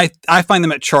 I find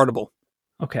them at Chartable.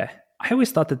 Okay. I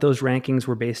always thought that those rankings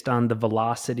were based on the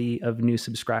velocity of new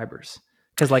subscribers.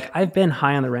 Because like I've been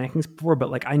high on the rankings before,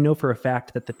 but like I know for a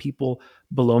fact that the people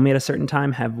below me at a certain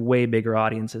time have way bigger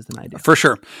audiences than I do. For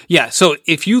sure. Yeah. So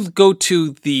if you go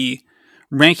to the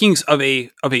rankings of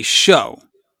a show,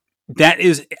 that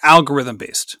is algorithm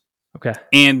based. Okay.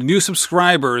 And new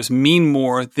subscribers mean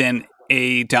more than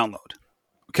a download.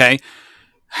 Okay.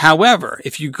 However,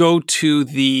 if you go to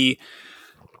the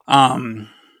rankings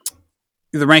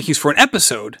for an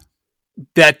episode,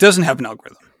 that doesn't have an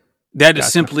algorithm. That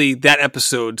is simply that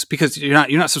episode's, because you're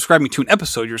not subscribing to an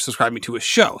episode, you're subscribing to a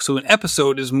show. So an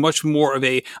episode is much more of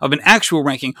an actual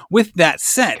ranking. With that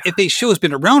said, if a show has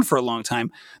been around for a long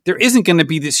time, there isn't going to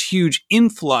be this huge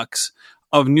influx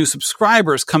of new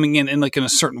subscribers coming in like in a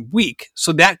certain week.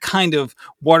 So that kind of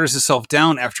waters itself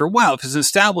down after a while. If it's an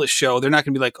established show, they're not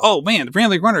going to be like, oh man, the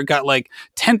Rambling Runner got like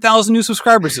 10,000 new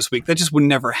subscribers this week. That just would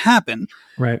never happen.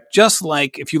 Right. Just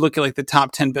like if you look at like the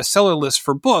top 10 bestseller list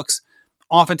for books,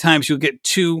 oftentimes you'll get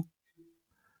two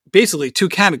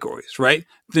categories, right?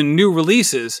 The new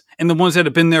releases and the ones that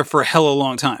have been there for a hell of a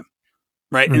long time,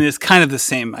 right? And it's kind of the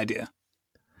same idea.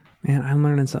 Man, I'm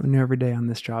learning something new every day on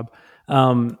this job.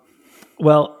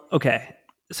 Well, okay.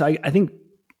 So I think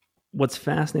what's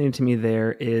fascinating to me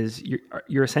there is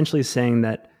you're essentially saying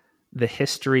that the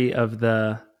history of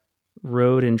the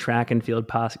road and track and field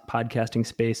podcasting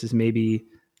space is maybe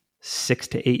 6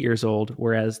 to 8 years old,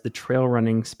 whereas the trail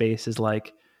running space is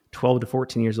like 12 to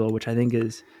 14 years old, which I think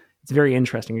it's very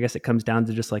interesting. I guess it comes down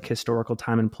to just like historical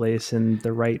time and place and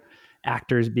the right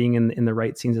actors being in the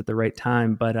right scenes at the right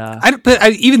time. But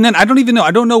even then, I don't even know.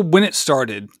 I don't know when it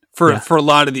started for a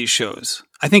lot of these shows.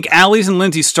 I think Allie's and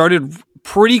Lindsay started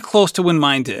pretty close to when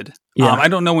mine did. Yeah. I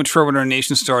don't know when Trail Runner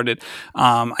Nation started.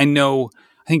 I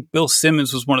think Bill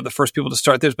Simmons was one of the first people to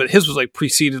start this, but his was like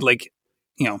preceded, like,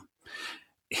 you know,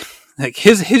 like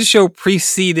his show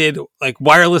preceded like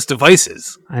wireless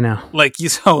devices. I know. Like,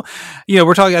 so, you know,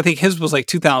 we're talking, I think his was like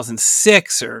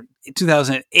 2006 or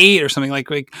 2008 or something, like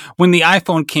when the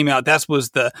iPhone came out, that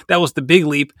was the big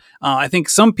leap. I think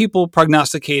some people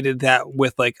prognosticated that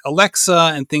with like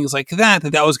Alexa and things like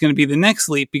that was going to be the next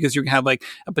leap, because you're going to have like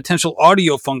a potential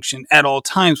audio function at all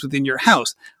times within your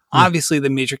house. Obviously, the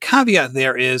major caveat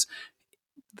there is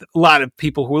a lot of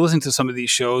people who are listening to some of these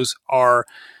shows are,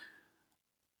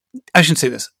 I shouldn't say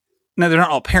this. No, they're not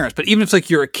all parents, but even if like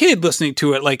you're a kid listening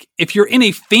to it, like if you're in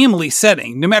a family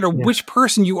setting, no matter which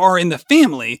person you are in the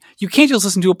family, you can't just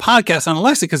listen to a podcast on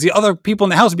Alexa, because the other people in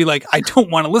the house would be like, I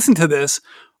don't want to listen to this.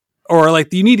 Or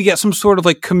like you need to get some sort of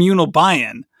like communal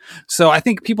buy-in. So I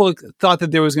think people thought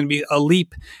that there was going to be a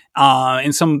leap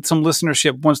in some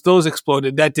listenership once those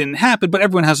exploded. That didn't happen, but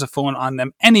everyone has a phone on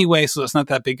them anyway, so it's not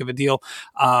that big of a deal.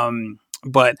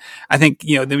 But I think,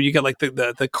 you know, then you get like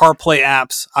the CarPlay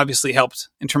apps obviously helped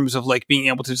in terms of like being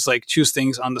able to just like choose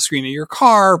things on the screen of your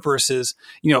car versus,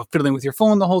 you know, fiddling with your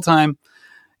phone the whole time.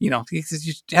 You know, you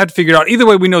have to figure it out. Either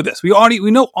way, we know this.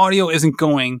 We know audio isn't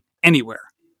going anywhere.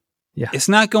 Yeah. It's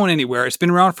not going anywhere. It's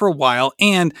been around for a while,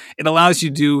 and it allows you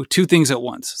to do two things at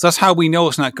once. So that's how we know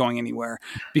it's not going anywhere,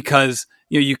 because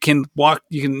you can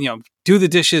do the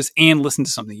dishes and listen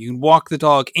to something. You can walk the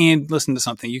dog and listen to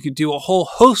something. You could do a whole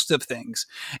host of things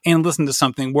and listen to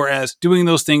something, whereas doing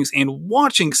those things and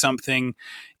watching something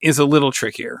is a little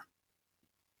trickier.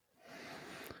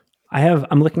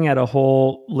 I'm looking at a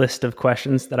whole list of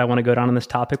questions that I want to go down on this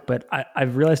topic, but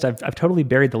I've realized I've totally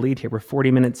buried the lead here. We're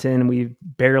 40 minutes in. We've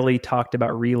barely talked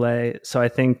about Relay. So I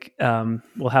think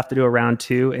we'll have to do a round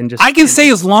two and just... I can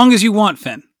say as long as you want,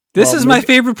 Finn. This is my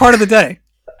favorite part of the day.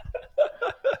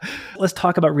 Let's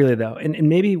talk about Relay, though. And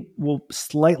maybe we'll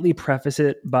slightly preface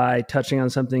it by touching on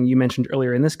something you mentioned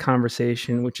earlier in this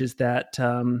conversation, which is that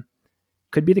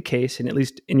could be the case, and at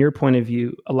least in your point of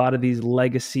view, a lot of these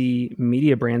legacy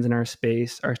media brands in our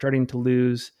space are starting to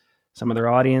lose some of their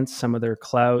audience, some of their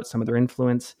clout, some of their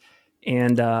influence,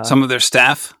 and some of their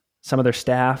staff.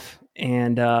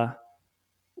 And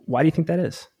why do you think that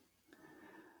is?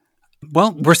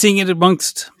 Well, we're seeing it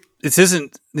amongst... This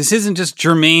isn't just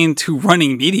germane to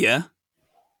running media,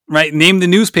 right? Name the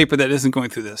newspaper that isn't going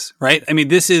through this, right? I mean,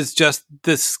 this is just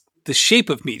the shape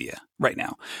of media right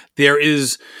now. There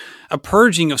is a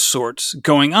purging of sorts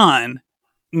going on,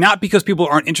 not because people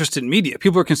aren't interested in media.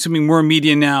 People are consuming more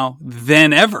media now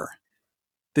than ever.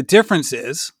 The difference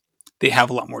is they have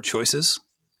a lot more choices,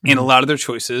 and a lot of their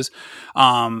choices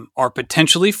are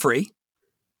potentially free.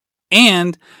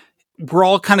 And we're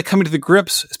all kind of coming to the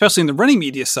grips, especially in the running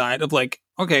media side, of like,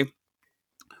 okay,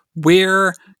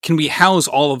 where can we house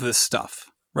all of this stuff?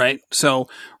 right? So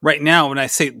right now, when I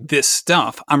say this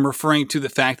stuff, I'm referring to the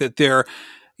fact that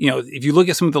if you look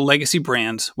at some of the legacy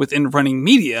brands within running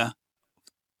media,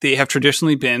 they have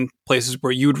traditionally been places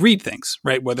where you would read things,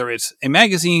 right? Whether it's a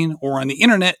magazine or on the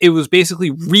internet, it was basically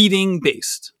reading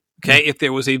based. Okay. If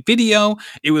there was a video,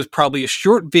 it was probably a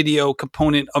short video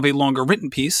component of a longer written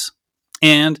piece.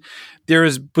 And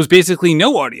was basically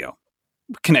no audio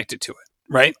connected to it,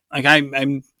 right? Like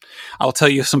I'll tell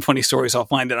you some funny stories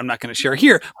offline that I'm not going to share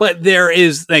here, but there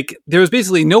was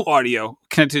basically no audio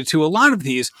connected to a lot of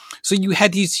these. So you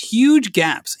had these huge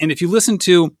gaps. And if you listen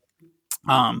to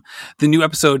the new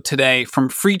episode today from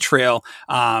Free Trail,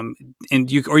 or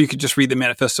you could just read the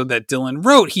manifesto that Dylan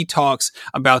wrote. He talks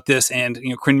about this, and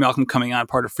Corinne Malcolm coming on,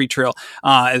 part of Free Trail,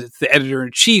 as the editor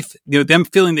in chief. Them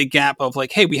filling the gap of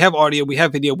like, hey, we have audio, we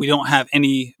have video, we don't have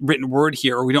any written word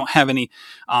here, or we don't have any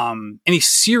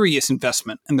serious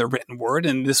investment in the written word.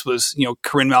 And this was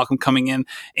Corinne Malcolm coming in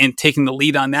and taking the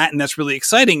lead on that, and that's really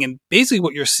exciting. And basically,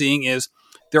 what you're seeing is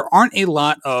there aren't a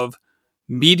lot of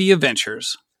media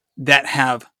ventures that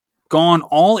have gone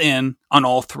all in on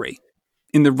all three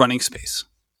in the running space.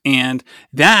 And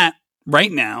that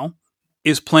right now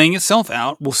is playing itself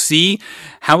out. We'll see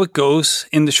how it goes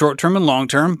in the short term and long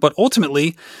term, but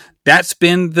ultimately that's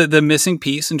been the missing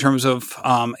piece in terms of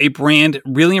a brand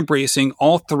really embracing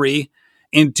all three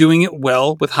and doing it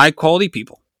well with high quality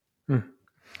people.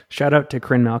 Shout out to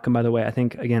Corinne Malcolm, by the way. I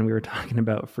think, again, we were talking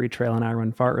about Free Trail and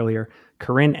iRunFar earlier.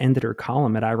 Corinne ended her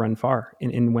column at iRunFar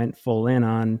and went full in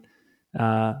on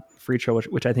Free Trail,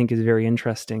 which I think is very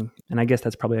interesting. And I guess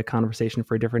that's probably a conversation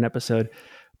for a different episode.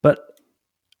 And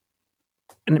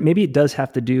maybe it does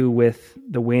have to do with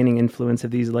the waning influence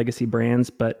of these legacy brands.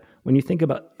 But when you think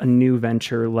about a new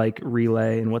venture like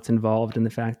Relay and what's involved in the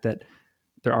fact that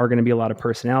there are going to be a lot of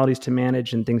personalities to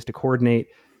manage and things to coordinate,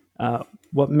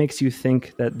 what makes you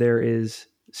think that there is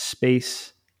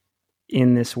space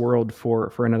in this world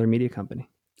for another media company?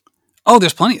 Oh,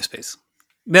 there's plenty of space.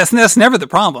 That's never the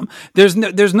problem. There's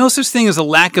no such thing as a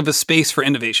lack of a space for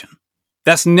innovation.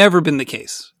 That's never been the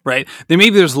case, right?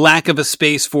 There's lack of a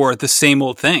space for the same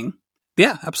old thing.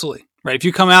 Yeah, absolutely. Right. If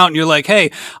you come out and you're like, hey,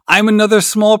 I'm another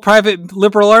small private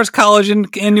liberal arts college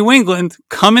in New England,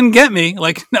 come and get me.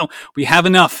 Like, no, we have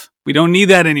enough. We don't need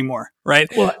that anymore. Right.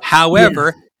 Well,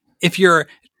 however, if you're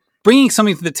bringing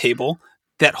something to the table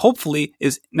that hopefully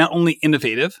is not only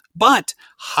innovative, but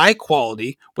high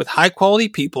quality with high quality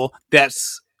people,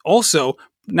 that's also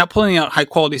not putting out high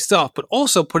quality stuff, but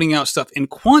also putting out stuff in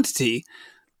quantity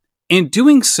and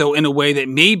doing so in a way that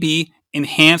may be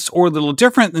enhanced or a little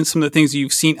different than some of the things that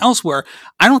you've seen elsewhere.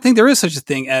 I don't think there is such a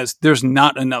thing as there's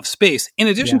not enough space. In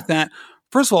addition to that,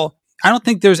 first of all, I don't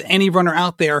think there's any runner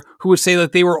out there who would say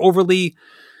that they were overly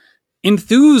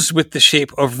enthused with the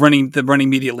shape of the running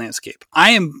media landscape.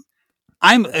 I'm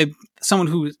someone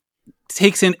who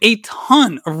takes in a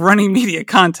ton of running media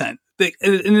content,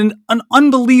 an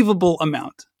unbelievable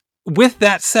amount. With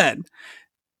that said,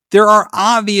 there are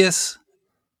obvious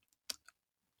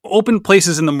open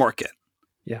places in the market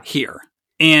here.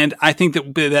 And I think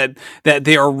that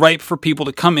they are ripe for people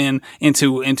to come in and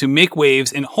to make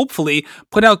waves and hopefully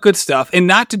put out good stuff, and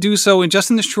not to do so in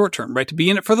the short term, right? To be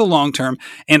in it for the long term.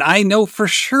 And I know for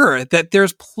sure that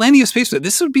there's plenty of space for it.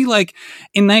 This would be like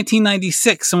in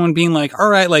 1996, someone being like, all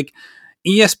right, like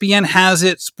ESPN has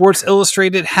it, Sports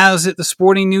Illustrated has it, the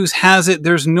Sporting News has it.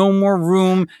 There's no more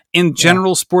room in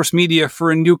general sports media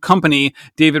for a new company,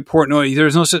 David Portnoy.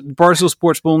 There's no Barstool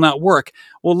Sports will not work.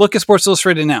 well, look at Sports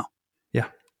Illustrated now. Yeah.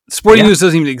 Sporting News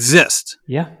doesn't even exist.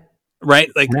 Yeah.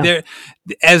 Right? Like there,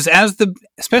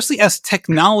 especially as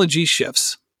technology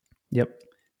shifts. Yep.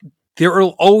 There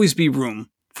will always be room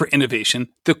for innovation.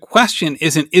 The question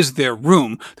isn't, is there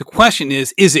room? The question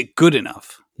is it good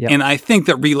enough? Yep. And I think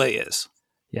that Relay is.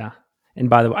 Yeah. And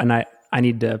by the way, and I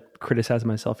need to criticize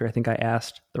myself here. I think I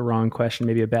asked the wrong question,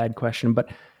 maybe a bad question,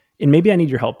 and maybe I need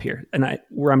your help here. And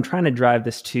where I'm trying to drive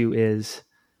this to is,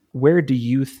 where do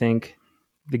you think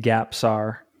the gaps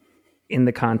are in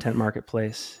the content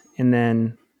marketplace? And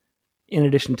then in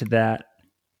addition to that,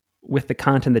 with the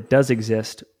content that does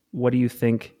exist, what do you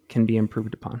think can be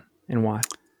improved upon and why?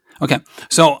 Okay.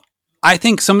 So I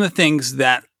think some of the things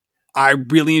that I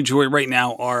really enjoy right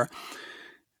now are,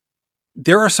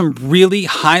 there are some really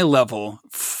high level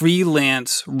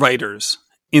freelance writers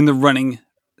in the running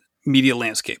media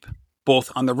landscape,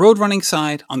 both on the road running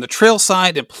side, on the trail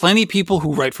side, and plenty of people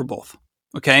who write for both.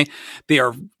 Okay. They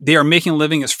are making a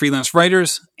living as freelance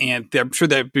writers, and I'm sure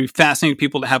they'd be fascinating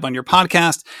people to have on your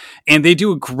podcast, and they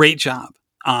do a great job.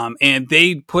 And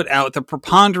they put out the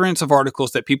preponderance of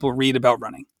articles that people read about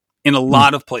running in a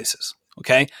lot of places.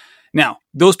 Okay. Now,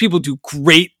 those people do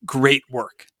great, great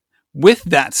work. With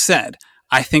that said,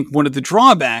 I think one of the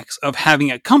drawbacks of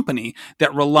having a company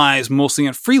that relies mostly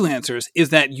on freelancers is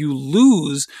that you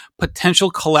lose potential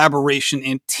collaboration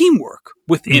and teamwork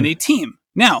within a team.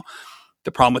 Now,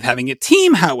 the problem with having a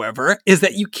team, however, is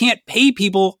that you can't pay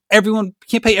everyone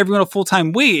a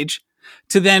full-time wage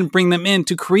to then bring them in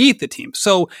to create the team.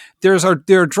 So there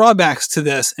are drawbacks to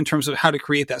this in terms of how to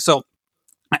create that. So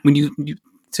when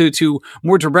to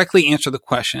more directly answer the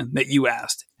question that you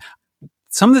asked,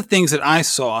 some of the things that I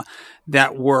saw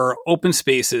that were open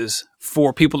spaces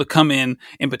for people to come in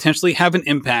and potentially have an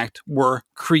impact were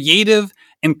creative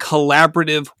and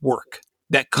collaborative work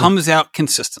that comes out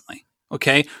consistently.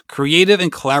 Okay, creative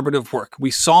and collaborative work.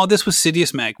 We saw this with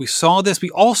Sidious Mag. We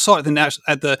all saw it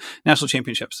at the national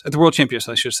championships, at the world championships,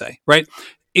 I should say, right?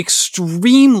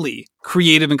 Extremely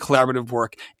creative and collaborative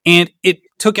work. And it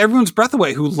took everyone's breath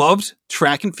away who loved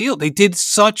track and field. They did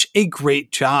such a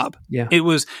great job. Yeah. It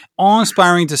was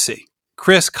awe-inspiring to see.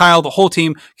 Chris, Kyle, the whole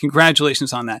team,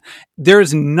 congratulations on that. There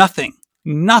is nothing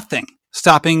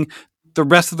stopping the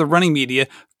rest of the running media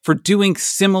for doing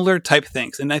similar type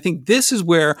things. And I think this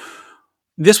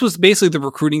was basically the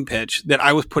recruiting pitch that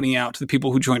I was putting out to the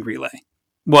people who joined Relay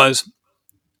was,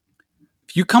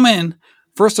 if you come in,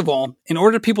 first of all, in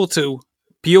order for people to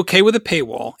be okay with a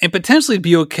paywall and potentially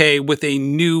be okay with a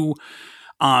new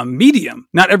medium.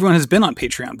 Not everyone has been on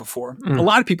Patreon before. A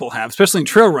lot of people have, especially in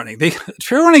trail running.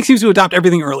 Trail running seems to adopt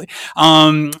everything early. But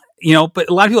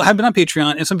a lot of people have been on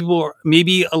Patreon, and some people are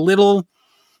maybe a little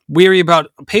weary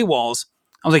about paywalls.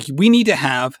 I was like, we need to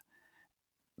have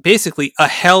basically a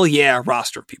hell yeah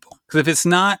roster of people. Because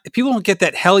if people don't get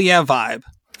that hell yeah vibe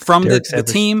from the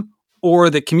team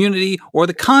or the community or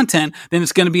the content, then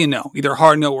it's going to be a no, either a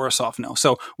hard no or a soft no.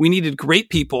 So we needed great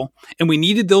people, and we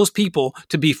needed those people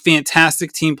to be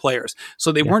fantastic team players.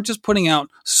 So they weren't just putting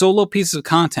out solo pieces of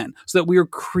content, so that we were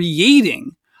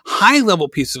creating high level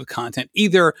pieces of content,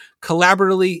 either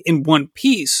collaboratively in one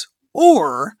piece,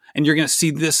 or, and you're going to see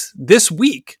this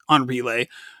week on Relay,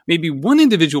 maybe one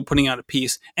individual putting out a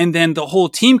piece and then the whole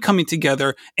team coming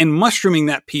together and mushrooming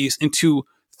that piece into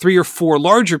 3 or 4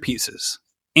 larger pieces.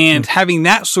 And having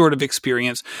that sort of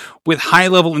experience with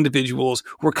high-level individuals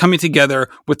who are coming together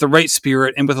with the right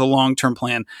spirit and with a long-term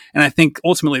plan. And I think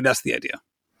ultimately that's the idea.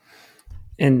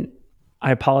 And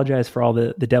I apologize for all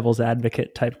the devil's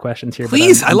advocate type questions here.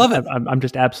 Please, I love it. I'm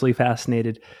just absolutely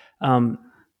fascinated.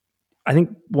 I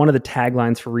think one of the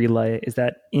taglines for Relay is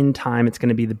that in time, it's going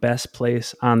to be the best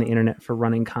place on the internet for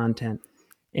running content.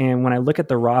 And when I look at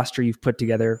the roster you've put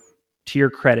together, to your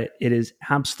credit, it is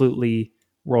absolutely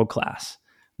world-class.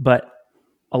 But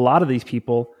a lot of these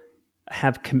people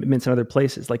have commitments in other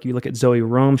places. Like you look at Zoe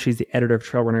Rome, she's the editor of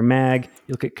Trail Runner Mag.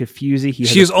 You look at Kafuzi.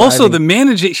 She's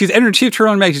editor-in-chief of Trail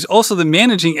Runner Mag. She's also the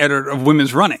managing editor of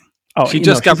Women's Running. Oh, she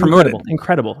just got promoted.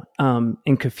 Incredible. And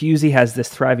Kafuzi has this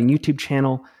thriving YouTube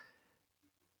channel.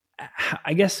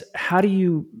 I guess, how do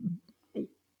you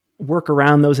work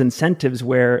around those incentives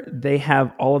where they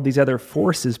have all of these other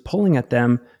forces pulling at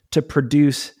them to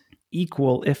produce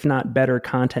equal, if not better,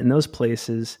 content in those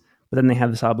places, but then they have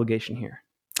this obligation here?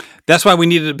 That's why we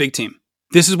needed a big team.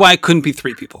 This is why it couldn't be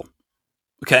 3 people.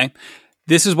 Okay?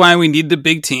 This is why we needed a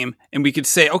big team, and we could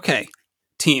say, okay,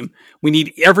 team, we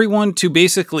need everyone to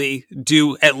basically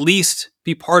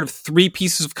be part of 3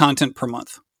 pieces of content per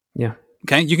month. Yeah.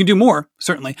 Okay? You can do more,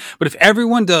 certainly, but if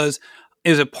everyone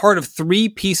is a part of 3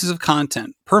 pieces of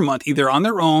content per month, either on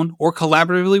their own or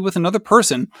collaboratively with another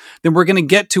person, then we're going to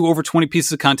get to over 20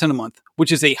 pieces of content a month,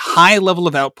 which is a high level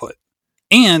of output.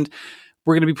 And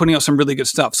we're going to be putting out some really good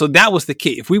stuff. So that was the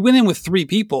key. If we went in with 3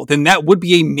 people, then that would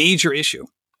be a major issue,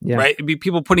 right? It'd be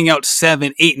people putting out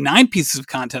 7, 8, 9 pieces of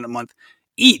content a month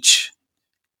each.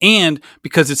 And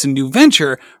because it's a new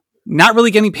venture, not really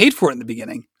getting paid for it in the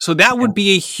beginning. So that would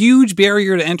be a huge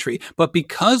barrier to entry. But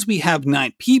because we have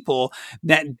 9 people,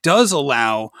 that does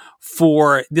allow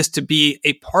for this to be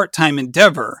a part-time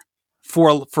endeavor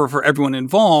for everyone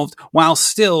involved, while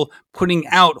still putting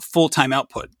out full-time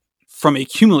output from a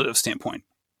cumulative standpoint.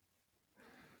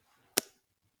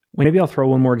 Maybe I'll throw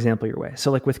one more example your way.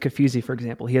 So like with Kafuzi, for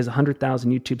example, he has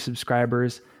 100,000 YouTube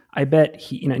subscribers. I bet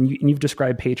and you've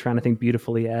described Patreon, I think,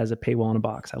 beautifully as a paywall in a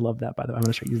box. I love that, by the way. I'm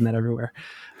going to start using that everywhere.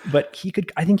 But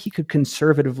I think he could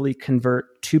conservatively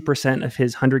convert 2% of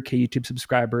his 100K YouTube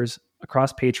subscribers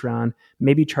across Patreon,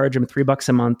 maybe charge him $3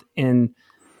 a month, and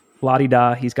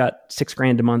la-di-da, he's got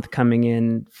 $6,000 a month coming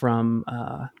in from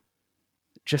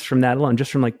just from that alone,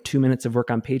 just from like 2 minutes of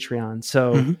work on Patreon.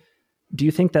 So do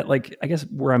you think that, like, I guess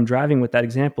where I'm driving with that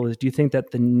example is, do you think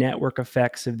that the network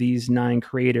effects of these 9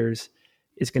 creators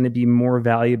is going to be more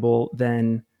valuable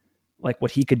than like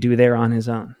what he could do there on his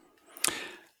own?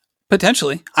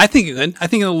 Potentially. I think it could. I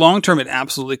think in the long term, it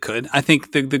absolutely could. I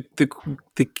think the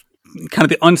kind of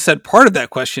the unsaid part of that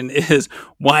question is,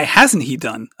 why hasn't he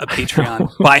done a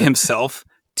Patreon by himself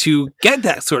to get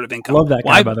that sort of income? I love that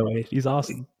guy, by the way. He's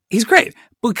awesome. He's great.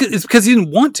 It's because he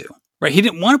didn't want to, right? He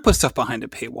didn't want to put stuff behind a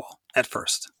paywall at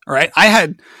first. All right.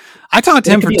 I talked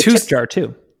to him for tip jar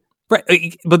too.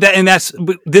 Right. But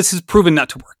this is proven not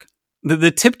to work.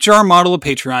 The tip jar model of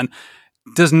Patreon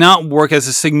does not work as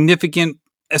a significant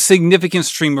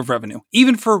stream of revenue,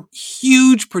 even for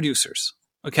huge producers.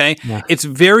 Okay. Yeah. It's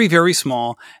very, very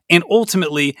small. And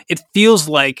ultimately it feels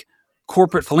like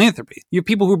corporate philanthropy. You have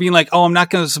people who are being like, oh, I'm not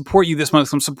going to support you this month,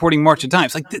 so I'm supporting March of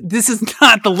Dimes. Like, this is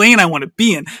not the lane I want to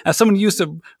be in. As someone who used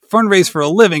to fundraise for a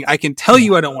living, I can tell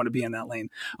you I don't want to be in that lane.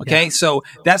 Okay. Yeah. So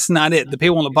that's not it. The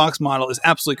paywall in the box model is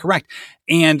absolutely correct.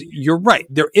 And you're right.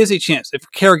 There is a chance if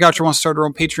Kara Goucher wants to start her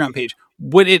own Patreon page,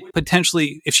 would it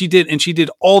potentially, if she did, and she did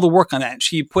all the work on that,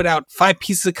 she put out 5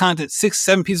 pieces of content, 6,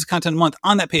 7 pieces of content a month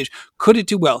on that page, could it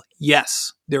do well?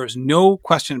 Yes. There is no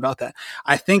question about that.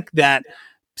 I think that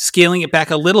scaling it back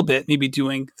a little bit, maybe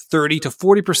doing 30 to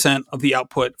 40% of the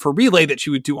output for Relay that she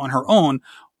would do on her own,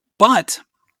 but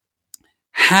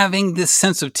having this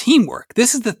sense of teamwork.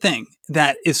 This is the thing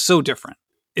that is so different,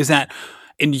 is that,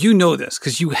 and you know this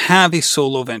because you have a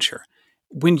solo venture.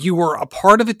 When you are a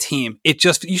part of a team,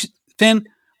 Finn,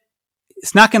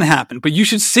 it's not going to happen, but you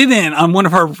should sit in on one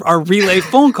of our Relay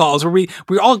phone calls where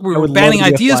we're batting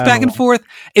ideas back and forth.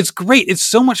 It's great. It's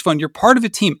so much fun. You're part of a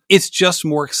team. It's just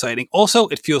more exciting. Also,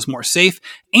 it feels more safe.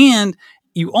 And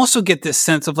you also get this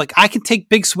sense of like, I can take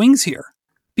big swings here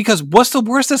because what's the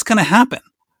worst that's going to happen?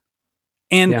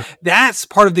 And that's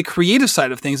part of the creative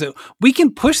side of things that we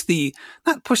can push the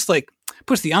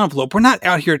envelope. We're not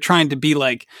out here trying to be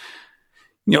like,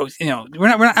 we're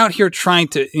not out here trying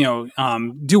to,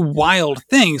 do wild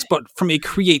things, but from a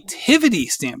creativity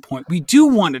standpoint, we do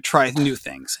want to try new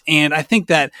things. And I think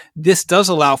that this does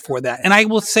allow for that. And I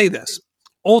will say this,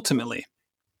 ultimately,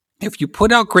 if you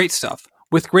put out great stuff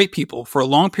with great people for a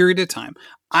long period of time,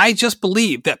 I just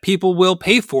believe that people will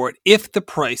pay for it if the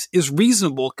price is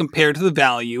reasonable compared to the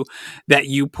value that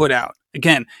you put out.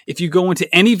 Again, if you go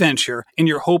into any venture and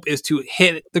your hope is to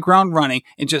hit the ground running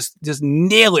and just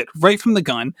nail it right from the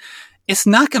gun, it's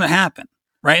not going to happen,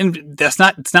 right? And it's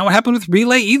not what happened with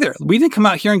Relay either. We didn't come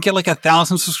out here and get like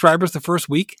 1,000 subscribers the first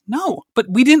week. No, but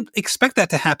we didn't expect that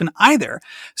to happen either.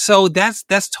 So that's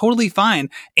totally fine.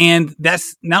 And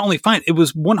that's not only fine, it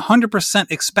was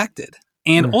 100% expected.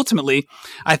 And ultimately,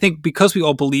 I think because we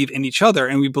all believe in each other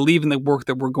and we believe in the work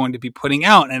that we're going to be putting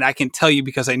out, and I can tell you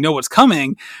because I know what's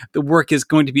coming, the work is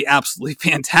going to be absolutely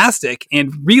fantastic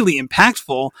and really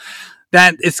impactful,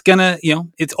 that it's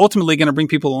ultimately going to bring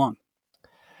people along.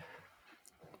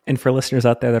 And for listeners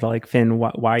out there that are like, Finn,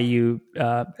 why are you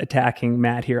attacking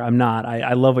Matt here? I'm not.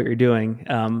 I love what you're doing.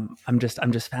 I'm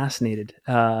just fascinated.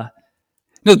 No,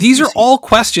 these are all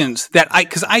questions that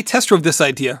because I test drove this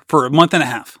idea for a month and a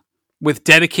half with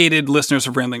dedicated listeners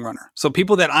of Rambling Runner. So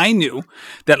people that I knew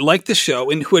that liked the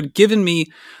show and who had given me,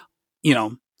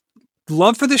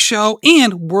 love for the show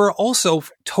and were also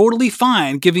totally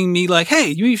fine giving me like, hey,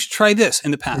 you should try this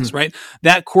in the past, right?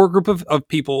 That core group of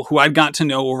people who I'd gotten to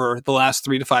know over the last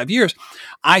 3 to 5 years,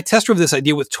 I test drove this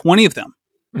idea with 20 of them.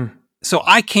 So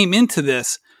I came into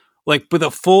this like with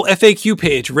a full FAQ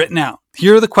page written out.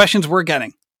 Here are the questions we're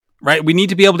getting. Right? We need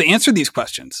to be able to answer these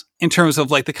questions in terms of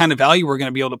like the kind of value we're going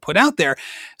to be able to put out there.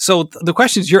 So the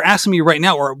questions you're asking me right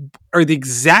now are the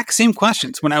exact same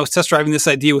questions when I was test driving this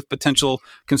idea with potential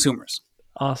consumers.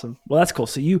 Awesome. Well, that's cool.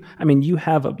 So you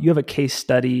have a case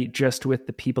study just with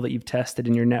the people that you've tested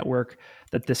in your network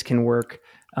that this can work.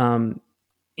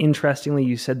 Interestingly,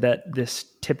 you said that this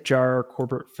tip jar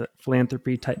corporate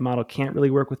philanthropy type model can't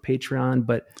really work with Patreon,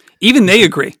 but even they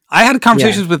agree. I had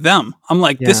conversations with them. I'm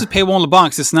like, this is paywall in the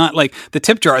box. It's not like the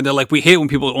tip jar. They're like, we hate when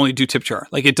people only do tip jar.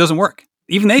 Like it doesn't work.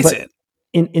 Even they say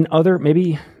it. In other,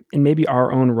 maybe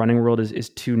our own running world is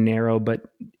too narrow, but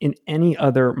in any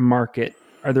other market,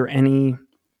 are there any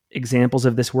examples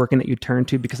of this working that you turn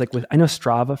to? Because I know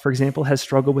Strava, for example, has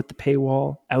struggled with the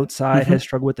paywall. Outside has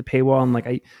struggled with the paywall.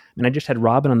 And I just had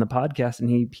Robin on the podcast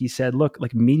and he said, look,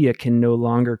 like media can no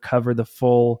longer cover the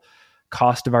full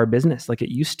cost of our business like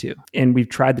it used to. And we've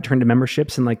tried to turn to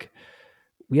memberships and like,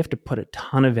 we have to put a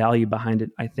ton of value behind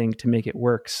it, I think, to make it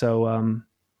work. So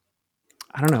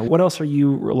I don't know. What else are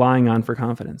you relying on for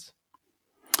confidence?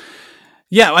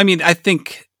 Yeah. I mean, I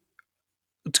think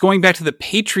it's going back to the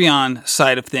Patreon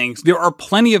side of things. There are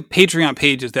plenty of Patreon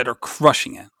pages that are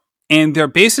crushing it. And they're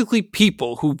basically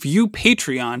people who view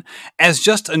Patreon as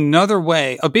just another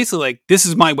way of basically like, this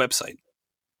is my website.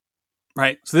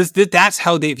 right? So that's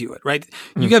how they view it, right?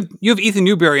 You have Ethan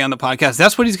Newberry on the podcast.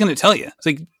 That's what he's going to tell you. It's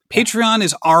like Patreon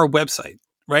is our website,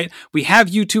 right? We have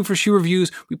YouTube for shoe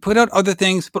reviews. We put out other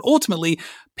things, but ultimately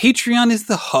Patreon is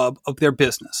the hub of their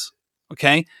business.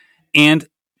 Okay. And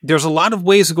there's a lot of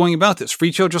ways of going about this.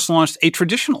 Free Trail just launched a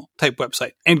traditional type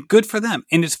website, and good for them.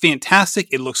 And it's fantastic.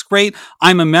 It looks great.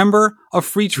 I'm a member of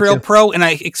Free Trail Pro, and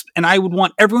I would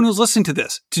want everyone who's listening to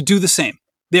this to do the same.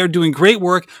 They're doing great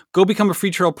work. Go become a Free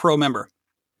Trail Pro member.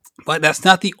 But that's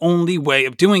not the only way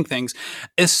of doing things,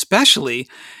 especially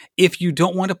if you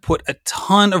don't want to put a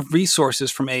ton of resources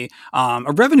from a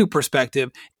revenue perspective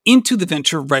into the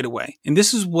venture right away. And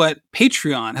this is what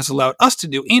Patreon has allowed us to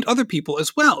do, and other people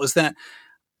as well, is that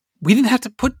we didn't have to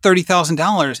put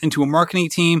 $30,000 into a marketing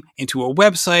team, into a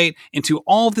website, into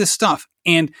all of this stuff.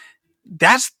 And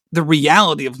that's the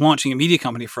reality of launching a media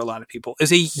company for a lot of people,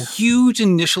 is a huge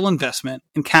initial investment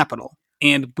in capital.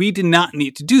 And we did not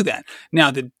need to do that. Now,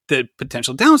 the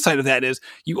potential downside of that is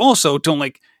you also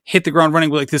don't hit the ground running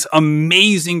with this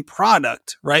amazing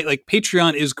product, right? Like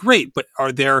Patreon is great, but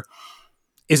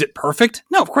is it perfect?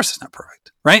 No, of course it's not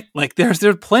perfect, right? Like there's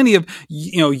plenty of,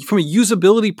 from a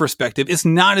usability perspective, it's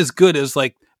not as good as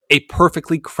like a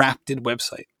perfectly crafted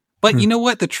website. But you know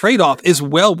what? The trade-off is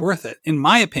well worth it, in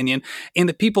my opinion. And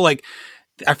the people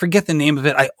I forget the name of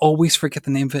it. I always forget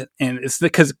the name of it. And it's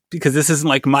because this isn't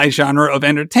like my genre of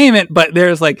entertainment, but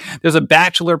there's a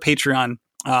Bachelor Patreon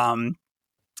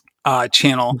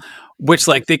channel, which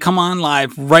they come on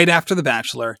live right after The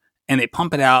Bachelor and they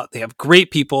pump it out. They have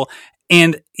great people.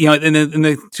 And, and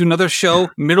they do another show,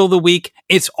 middle of the week.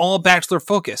 It's all Bachelor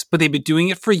focused, but they've been doing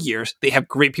it for years. They have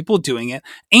great people doing it,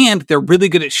 and they're really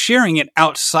good at sharing it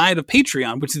outside of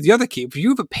Patreon, which is the other key. If you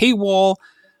have a paywall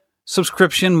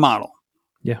subscription model,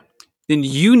 then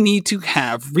you need to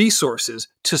have resources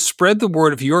to spread the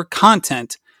word of your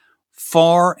content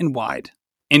far and wide,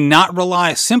 and not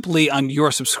rely simply on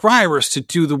your subscribers to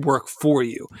do the work for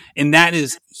you. And that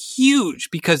is huge,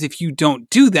 because if you don't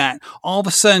do that, all of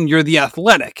a sudden you're The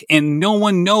Athletic and no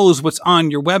one knows what's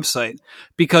on your website,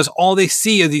 because all they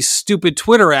see are these stupid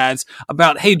Twitter ads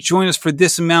about, hey, join us for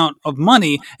this amount of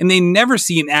money. And they never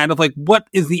see an ad of what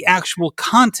is the actual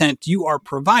content you are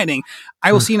providing.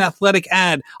 I will see an Athletic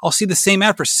ad. I'll see the same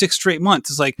ad for 6 straight months.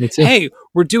 It's like, hey,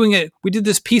 we're doing it. We did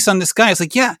this piece on this guy. It's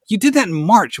like, yeah, you did that in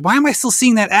March. Why am I still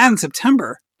seeing that ad in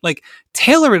September?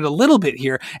 Tailor it a little bit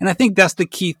here. And I think that's the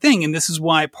key thing. And this is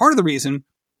why part of the reason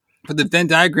for the Venn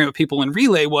diagram of people in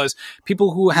Relay was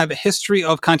people who have a history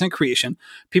of content creation,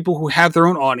 people who have their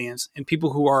own audience, and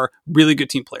people who are really good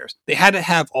team players. They had to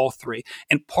have all three.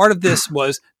 And part of this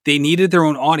was they needed their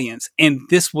own audience. And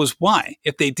this was why.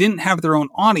 If they didn't have their own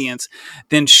audience,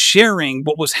 then sharing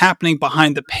what was happening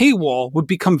behind the paywall would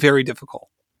become very difficult.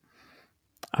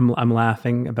 I'm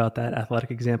laughing about that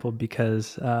Athletic example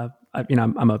because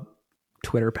I'm a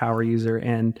Twitter power user,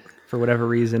 and for whatever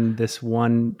reason, this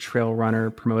one trail runner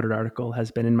promoted article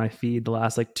has been in my feed the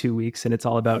last 2 weeks, and it's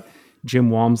all about Jim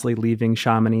Walmsley leaving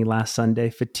Chamonix last Sunday,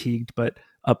 fatigued but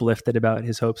uplifted about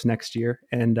his hopes next year.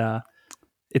 And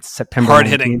it's September. Hard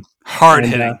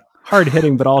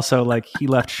hitting, but also he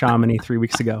left Chamonix 3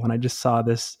 weeks ago, and I just saw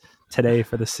this today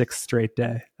for the 6th straight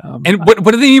day. And what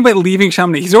do they mean by leaving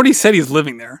Chamonix? He's already said he's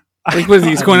living there. What is he?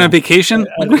 He's going on vacation?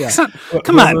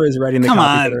 Come on. Whoever is writing the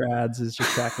copy for their ads is just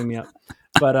cracking me up.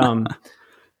 But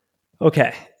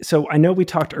okay. So I know we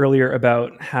talked earlier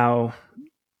about how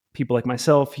people like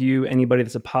myself, you, anybody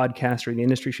that's a podcaster in the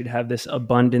industry should have this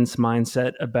abundance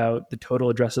mindset about the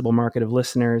total addressable market of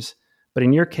listeners. But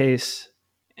in your case,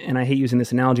 and I hate using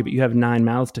this analogy, but you have 9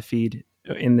 mouths to feed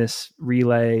in this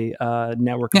Relay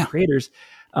network of creators.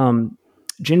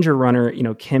 Ginger Runner,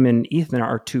 Kim and Ethan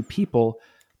are 2 people.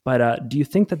 But do you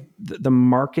think that the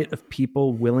market of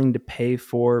people willing to pay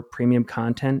for premium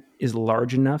content is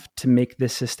large enough to make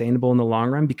this sustainable in the long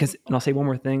run? Because, and I'll say one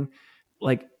more thing,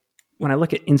 when I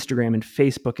look at Instagram and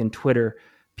Facebook and Twitter,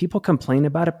 people complain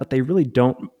about it, but they really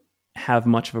don't have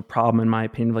much of a problem, in my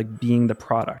opinion, being the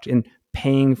product and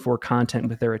paying for content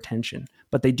with their attention.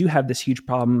 But they do have this huge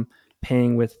problem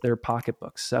paying with their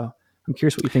pocketbooks. So I'm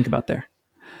curious what you think about there.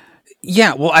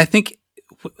 Yeah, well, I think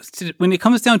when it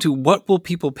comes down to what will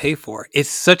people pay for, it's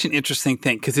such an interesting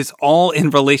thing because it's all in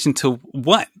relation to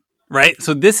what, right?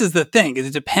 So this is the thing, is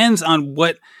it depends on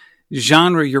what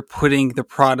genre you're putting the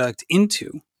product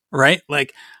into, right?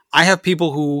 I have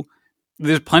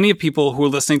there's plenty of people who are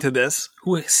listening to this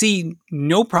who see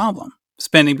no problem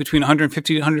spending between $150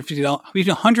 to $150,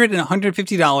 between $100 and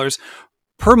 $150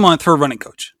 per month for a running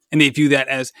coach. And they view that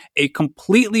as a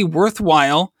completely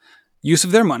worthwhile use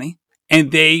of their money.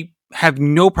 And they have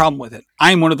no problem with it.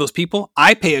 I'm one of those people.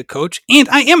 I pay a coach and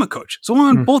I am a coach. So I'm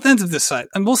on both ends of this side,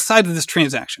 on both sides of this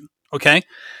transaction. Okay.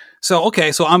 So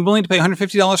I'm willing to pay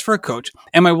 $150 for a coach.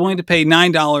 Am I willing to pay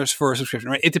 $9 for a subscription,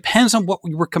 right? It depends on what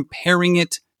we were comparing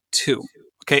it to.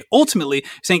 Okay. Ultimately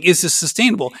saying, is this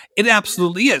sustainable? It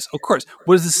absolutely is. Of course.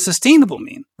 What does this sustainable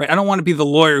mean? Right. I don't want to be the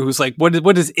lawyer who's like, what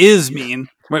does is mean?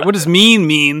 Right. What does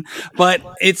mean? But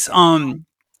it's,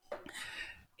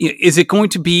 is it going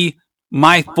to be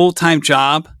my full-time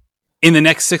job in the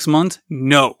next 6 months?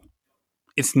 No,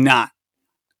 it's not.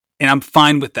 And I'm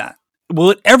fine with that. Will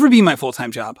it ever be my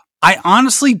full-time job? I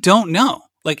honestly don't know.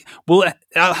 Like, will it,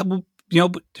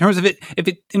 in terms of it,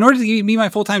 in order to be my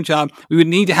full-time job, we would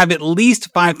need to have at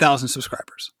least 5,000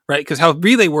 subscribers, right? Because how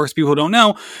Relay works, people who don't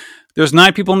know, there's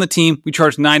 9 people on the team. We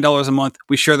charge $9 a month.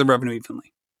 We share the revenue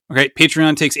evenly. Okay.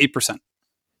 Patreon takes 8%.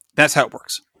 That's how it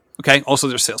works. Okay. Also,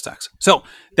 there's sales tax. So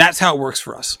that's how it works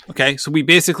for us. Okay. So we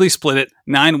basically split it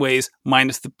 9 ways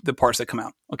minus the parts that come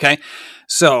out. Okay.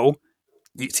 So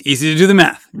it's easy to do the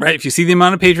math, right? If you see the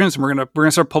amount of patrons, we're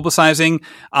gonna start publicizing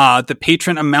the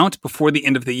patron amount before the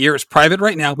end of the year. It's private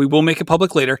right now. We will make it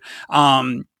public later.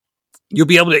 You'll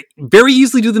be able to very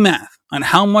easily do the math on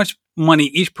how much money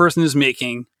each person is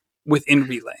making within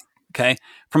Relay. Okay.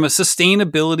 From a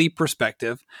sustainability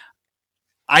perspective,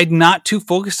 I'm not too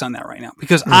focused on that right now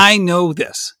because I know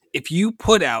this. If you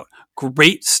put out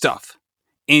great stuff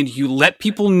and you let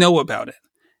people know about it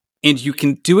and you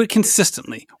can do it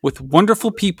consistently with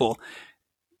wonderful people,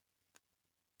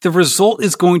 the result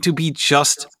is going to be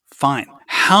just fine.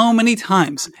 How many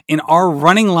times in our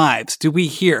running lives do we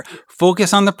hear,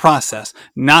 focus on the process,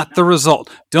 not the result?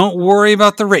 Don't worry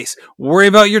about the race. Worry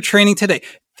about your training today.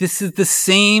 This is the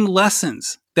same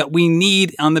lessons that we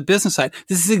need on the business side.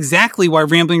 This is exactly why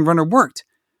Rambling Runner worked.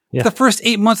 Yeah. The first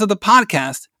 8 months of the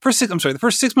podcast, the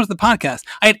first 6 months of the podcast,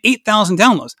 I had 8,000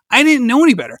 downloads. I didn't know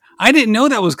any better. I didn't know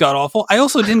that was god awful. I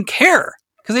also didn't care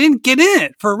because I didn't get in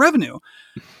it for revenue.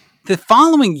 The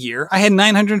following year, I had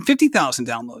 950,000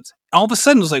 downloads. All of a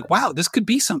sudden, it was like, wow, this could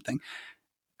be something.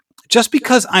 Just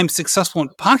because I'm successful in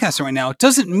podcasting right now, it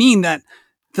doesn't mean that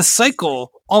the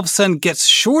cycle all of a sudden gets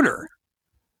shorter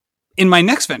in my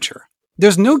next venture.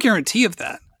 There's no guarantee of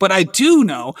that. But I do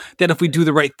know that if we do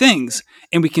the right things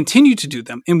and we continue to do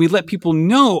them and we let people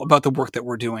know about the work that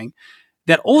we're doing,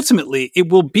 that ultimately it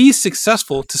will be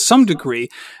successful to some degree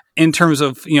in terms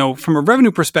of, from a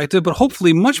revenue perspective, but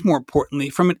hopefully much more importantly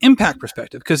from an impact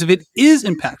perspective. Because if it is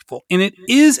impactful and it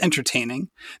is entertaining,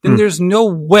 then there's no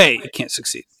way it can't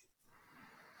succeed.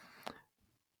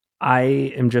 I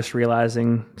am just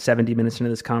realizing 70 minutes into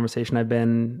this conversation, I've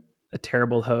been a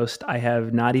terrible host. I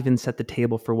have not even set the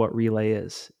table for what Relay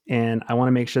is. And I want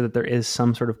to make sure that there is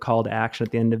some sort of call to action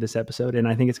at the end of this episode. And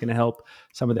I think it's going to help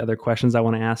some of the other questions I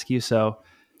want to ask you. So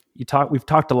we've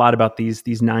talked a lot about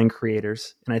these 9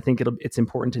 creators, and I think it's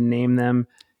important to name them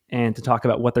and to talk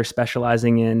about what they're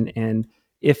specializing in, and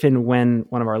if and when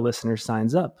one of our listeners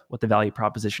signs up, what the value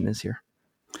proposition is here.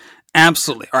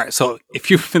 Absolutely. All right. So if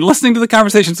you've been listening to the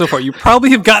conversation so far, you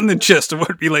probably have gotten the gist of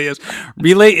what Relay is.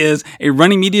 Relay is a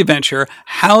running media venture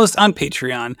housed on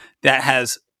Patreon that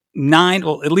has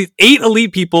at least 8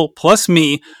 elite people plus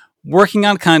me working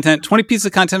on content, 20 pieces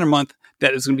of content a month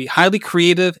that is going to be highly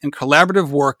creative and collaborative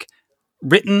work,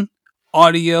 written,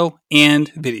 audio, and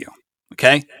video.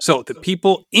 Okay. So the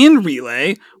people in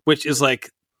Relay, which is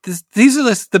like, these are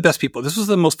the best people. This was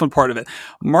the most fun part of it.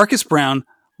 Marcus Brown,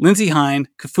 Lindsay Hine,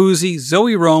 Kafuzi,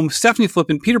 Zoe Rome, Stephanie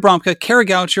Flippin, Peter Bromka, Kara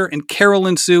Goucher, and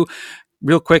Carolyn Sue.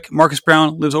 Real quick, Marcus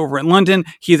Brown lives over in London.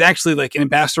 He is actually like an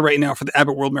ambassador right now for the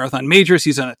Abbott World Marathon Majors.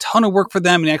 He's done a ton of work for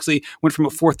them and actually went from a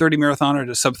 4:30 marathoner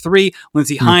to sub 3.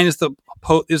 Lindsay Hine is the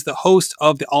host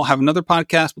of the I'll Have Another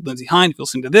podcast with Lindsay Hine. If you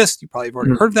listen to this, you probably have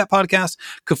already heard of that podcast.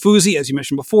 Kafuzi, as you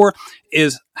mentioned before,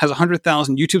 has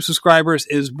 100,000 YouTube subscribers,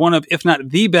 is one of, if not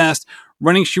the best,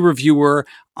 running shoe reviewer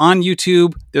on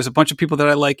YouTube. There's a bunch of people that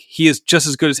I like. He is just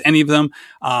as good as any of them.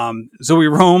 Zoe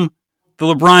Rome, the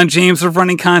LeBron James of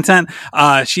running content.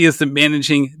 She is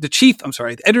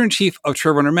the editor-in-chief of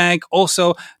Trail Runner Mag,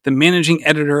 also the managing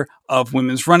editor of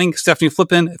Women's Running. Stephanie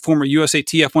Flippin, former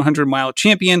USATF 100-mile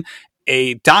champion,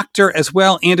 a doctor as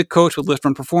well, and a coach with Lift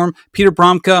Run Perform. Peter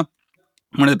Bromka,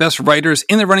 one of the best writers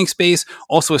in the running space,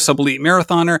 also a sub-elite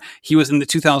marathoner. He was in the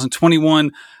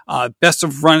 2021 Best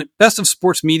of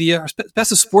Sports Media, or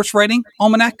Best of Sports Writing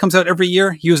Almanac, comes out every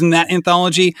year. He was in that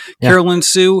anthology. Yeah. Carolyn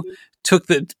Sue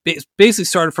basically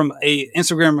started from a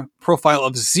Instagram profile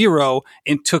of 0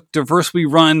 and took Diverse We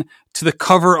Run to the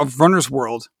cover of Runner's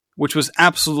World, which was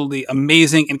absolutely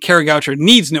amazing. And Kara Goucher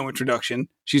needs no introduction.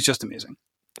 She's just amazing.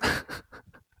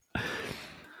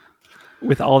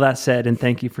 With all that said, and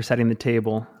thank you for setting the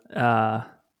table,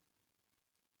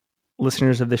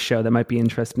 listeners of this show that might be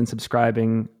interested in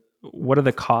subscribing, what are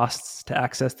the costs to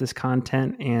access this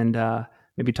content, and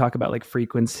maybe talk about like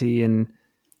frequency and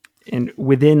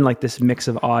within like this mix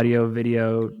of audio,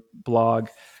 video, blog,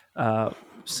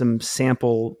 some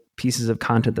sample pieces of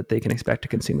content that they can expect to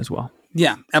consume as well.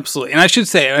 Yeah, absolutely. And I should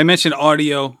say, I mentioned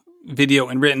audio, video,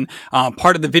 and written.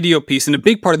 Part of the video piece, and a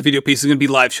big part of the video piece, is going to be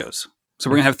live shows. So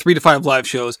we're going to have 3 to 5 live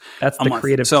shows. That's the month.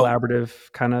 Creative, collaborative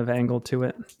kind of angle to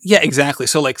it. Yeah, exactly.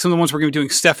 So like some of the ones we're going to be doing,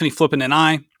 Stephanie Flippin and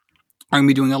I are going to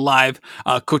be doing a live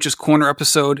Coach's Corner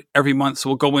episode every month. So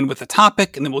we'll go in with a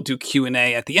topic, and then we'll do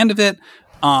Q&A at the end of it.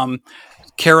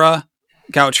 Kara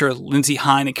Goucher, Lindsay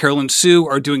Hine, and Carolyn Sue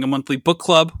are doing a monthly book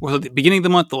club where at the beginning of the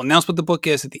month, they'll announce what the book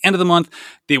is. At the end of the month,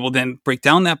 they will then break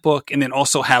down that book and then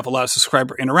also have a lot of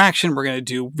subscriber interaction. We're going to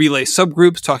do Relay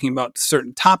subgroups talking about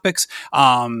certain topics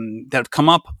that have come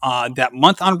up that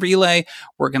month on Relay.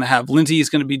 We're going to have Lindsay is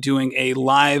going to be doing a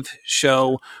live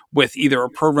show with either a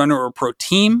pro runner or a pro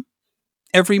team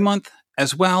every month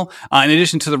as well. In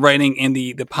addition to the writing and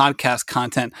the podcast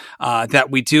content that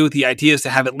we do, the idea is to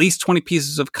have at least 20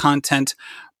 pieces of content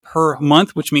per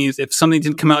month, which means if something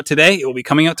didn't come out today, it will be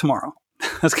coming out tomorrow.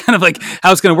 That's kind of like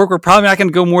how it's going to work. We're probably not going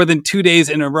to go more than 2 days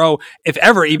in a row, if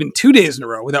ever, even 2 days in a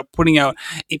row without putting out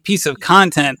a piece of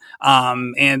content.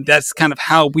 And that's kind of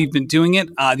how we've been doing it.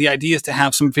 The idea is to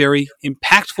have some very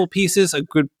impactful pieces. A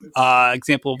good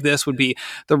example of this would be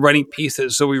the writing piece that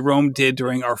Zoe Rome did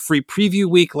during our free preview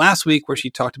week last week, where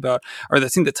she talked about, or I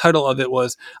think the title of it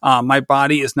was My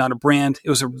Body is Not a Brand.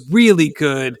 It was a really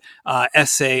good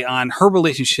essay on her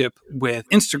relationship with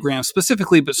Instagram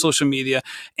specifically, but social media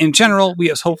in general. We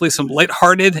have hopefully some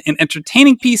lighthearted and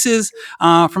entertaining pieces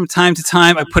from time to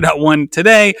time. I put out one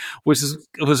today, which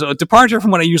was a departure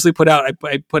from what I usually put out.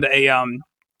 I put a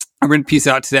written piece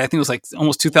out today. I think it was like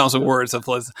almost 2,000 words of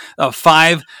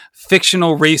 5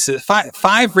 fictional races,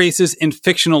 five races in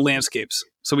fictional landscapes.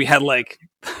 So we had like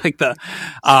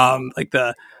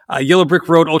the Yellow Brick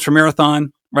Road Ultra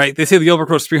Marathon. Right. They say the Yellow Brick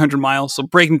Road is 300 miles. So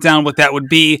breaking down what that would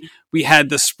be, we had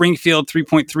the Springfield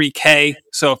 3.3K.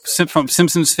 So from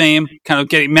Simpsons fame, kind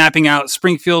of mapping out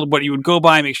Springfield, what you would go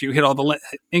by, make sure you hit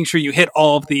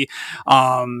all of the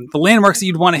landmarks that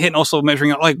you'd want to hit, and also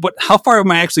measuring out like how far am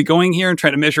I actually going here, and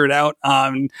trying to measure it out,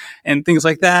 and things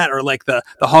like that, or like the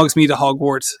Hogsmeade to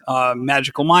Hogwarts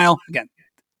magical mile. Again,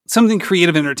 something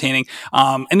creative and entertaining.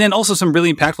 And then also some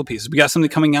really impactful pieces. We got something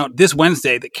coming out this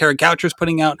Wednesday that Kara Goucher is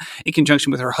putting out in conjunction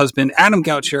with her husband, Adam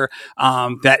Goucher,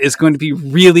 that is going to be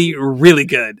really, really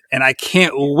good. And I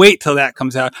can't wait till that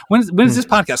comes out. When is this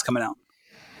podcast coming out?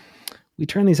 We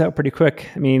turn these out pretty quick.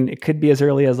 I mean, it could be as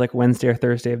early as like Wednesday or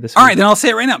Thursday of this week. All right, then I'll say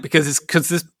it right now because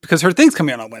her thing's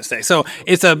coming out on Wednesday. So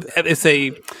it's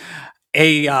a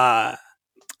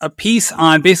piece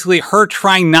on basically her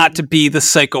trying not to be the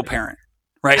psycho parent.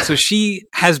 Right. So she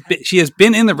has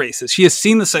been in the races. She has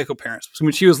seen the psycho parents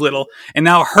when she was little, and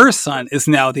now her son is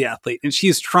now the athlete, and she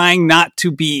is trying not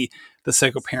to be the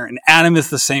psycho parent. And Adam is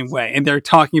the same way. And they're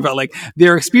talking about like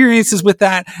their experiences with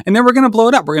that. And then we're going to blow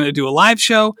it up. We're going to do a live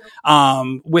show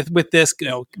with this. You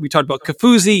know, we talked about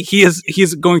Kafuzi.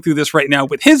 He's going through this right now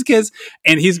with his kids,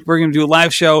 and we're going to do a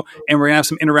live show, and we're going to have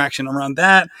some interaction around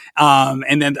that.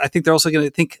 And then I think they're also going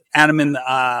to Adam and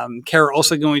Kara are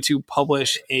also going to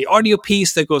publish a audio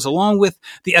piece that goes along with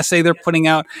the essay they're putting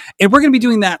out. And we're going to be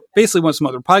doing that basically once a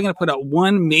month. We're probably going to put out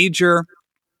one major,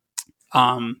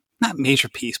 not major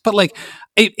piece, but like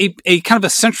a kind of a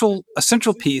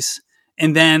central piece,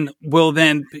 and then we'll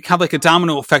have like a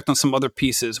domino effect on some other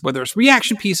pieces, whether it's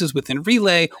reaction pieces within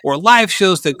Relay or live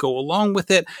shows that go along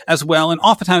with it as well. And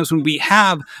oftentimes when we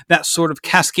have that sort of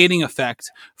cascading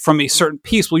effect from a certain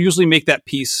piece, we'll usually make that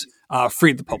piece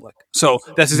free to the public. So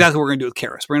that's exactly what we're going to do with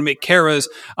Kara's. We're going to make Kara's,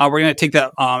 we're going to take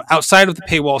that outside of the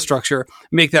paywall structure,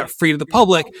 make that free to the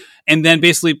public, and then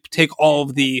basically take all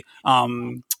of the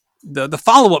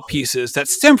follow-up pieces that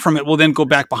stem from it will then go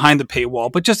back behind the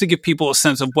paywall, but just to give people a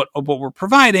sense of what we're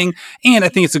providing. And I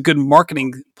think it's a good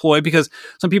marketing ploy because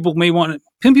some people may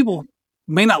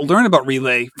not learn about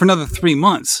Relay for another 3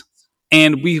 months.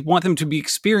 And we want them to be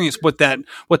experienced what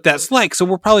that's like. So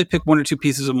we'll probably pick 1 or 2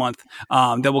 pieces a month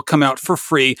that will come out for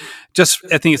free.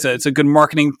 I think it's a good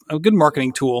marketing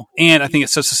tool, and I think it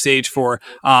sets the stage for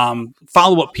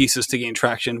follow-up pieces to gain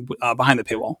traction behind the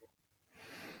paywall.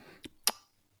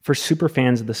 For super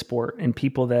fans of the sport and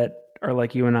people that are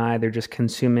like you and I, they're just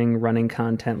consuming running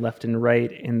content left and right,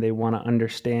 and they want to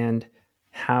understand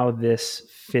how this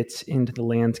fits into the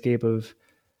landscape of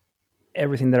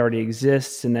everything that already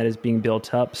exists and that is being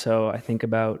built up. So I think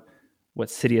about what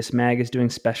Sidious Mag is doing,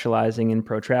 specializing in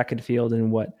pro track and field,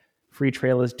 and what Free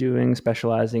Trail is doing,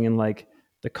 specializing in like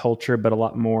the culture, but a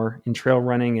lot more in trail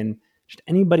running and just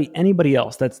anybody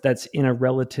else that's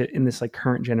in this like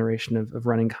current generation of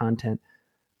running content.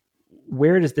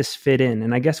 Where does this fit in?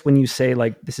 And I guess when you say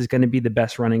like this is going to be the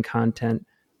best running content,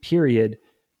 period,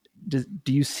 do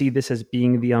you see this as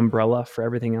being the umbrella for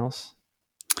everything else?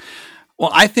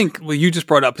 Well, I think what you just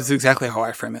brought up is exactly how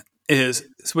I frame it. Is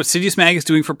what Citius Mag is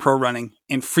doing for pro running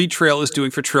and Freetrail is doing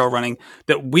for trail running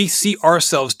that we see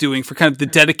ourselves doing for kind of the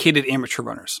dedicated amateur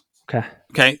runners.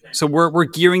 Okay. So we're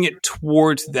gearing it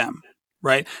towards them,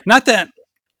 right? Not that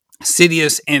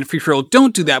Citius and Freetrail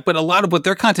don't do that, but a lot of what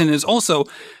their content is also,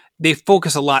 they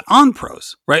focus a lot on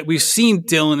pros, right? We've seen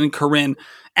Dylan and Corinne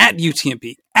at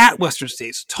UTMB, at Western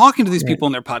States, talking to these people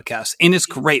in their podcasts, and it's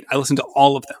great. I listen to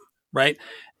all of them, right?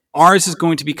 Ours is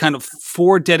going to be kind of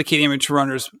for dedicated amateur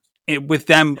runners with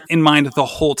them in mind the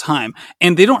whole time.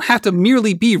 And they don't have to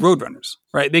merely be road runners,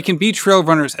 right? They can be trail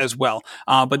runners as well.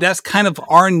 But that's kind of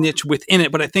our niche within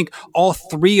it. But I think all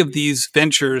three of these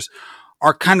ventures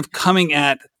are kind of coming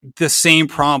at the same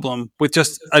problem with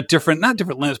just a different, not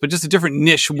different lens, but just a different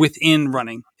niche within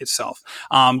running itself.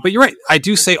 But you're right. I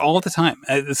do say all the time.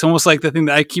 It's almost like the thing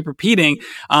that I keep repeating,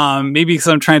 maybe because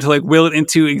I'm trying to like will it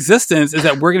into existence, is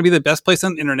that we're going to be the best place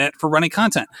on the internet for running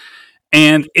content.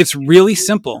 And it's really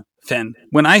simple, Finn.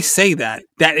 When I say that,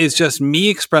 that is just me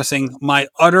expressing my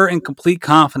utter and complete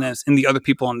confidence in the other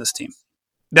people on this team.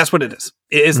 That's what it is.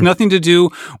 It has nothing to do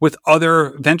with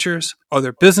other ventures,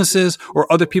 other businesses,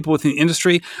 or other people within the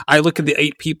industry. I look at the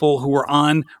 8 people who are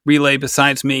on Relay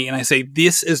besides me, and I say,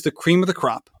 this is the cream of the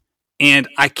crop, and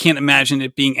I can't imagine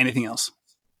it being anything else.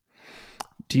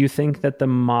 Do you think that the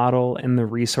model and the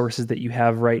resources that you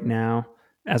have right now,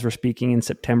 as we're speaking in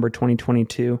September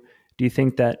 2022, do you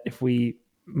think that if we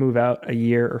move out a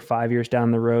year or 5 years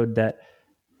down the road, that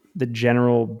the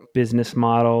general business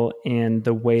model and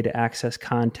the way to access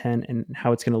content and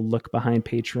how it's going to look behind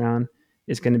Patreon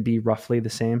is going to be roughly the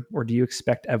same? Or do you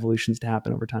expect evolutions to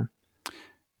happen over time?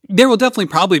 There will definitely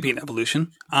probably be an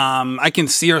evolution. I can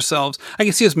see us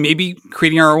maybe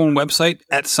creating our own website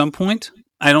at some point.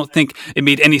 I don't think it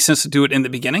made any sense to do it in the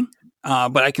beginning,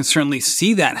 but I can certainly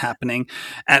see that happening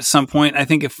at some point. I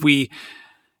think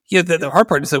the hard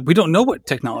part is that we don't know what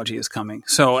technology is coming.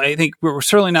 So I think we're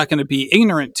certainly not going to be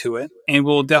ignorant to it, and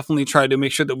we'll definitely try to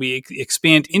make sure that we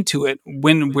expand into it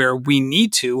where we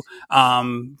need to.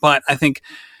 But I think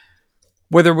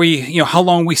whether how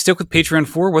long we stick with Patreon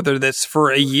for, whether that's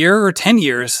for a year or 10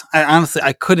 years,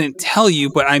 I couldn't tell you,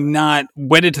 but I'm not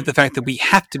wedded to the fact that we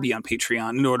have to be on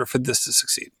Patreon in order for this to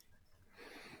succeed.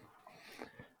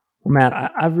 Well,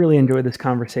 Matt, I've really enjoyed this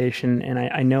conversation, and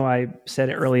I know I said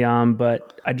it early on,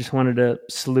 but I just wanted to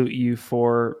salute you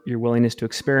for your willingness to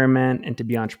experiment and to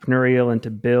be entrepreneurial and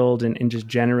to build and just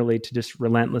generally to just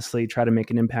relentlessly try to make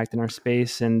an impact in our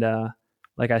space. And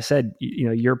like I said,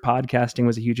 your podcasting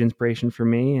was a huge inspiration for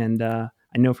me, and I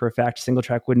know for a fact Single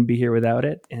Track wouldn't be here without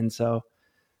it. And so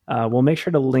we'll make sure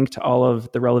to link to all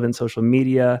of the relevant social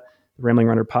media, the Rambling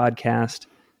Runner podcast.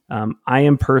 I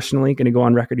am personally going to go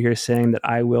on record here saying that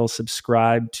I will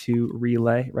subscribe to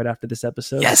Relay right after this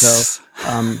episode. Yes. So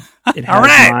it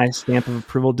has my stamp of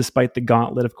approval, despite the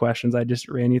gauntlet of questions I just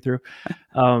ran you through.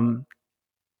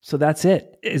 So that's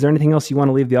it. Is there anything else you want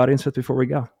to leave the audience with before we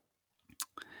go?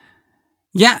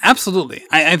 Yeah, absolutely.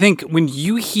 I think when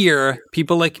you hear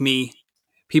people like me,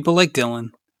 people like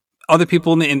Dylan, other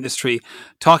people in the industry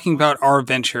talking about our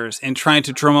ventures and trying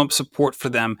to drum up support for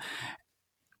them,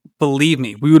 believe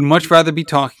me, we would much rather be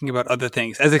talking about other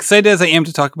things. As excited as I am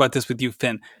to talk about this with you,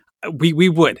 Finn, we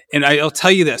would. And I'll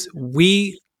tell you this,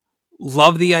 we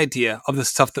love the idea of the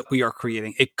stuff that we are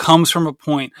creating. It comes from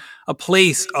a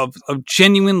place of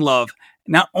genuine love,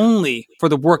 not only for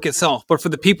the work itself, but for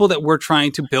the people that we're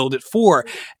trying to build it for.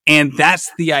 And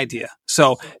that's the idea.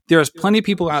 So there's plenty of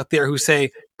people out there who say,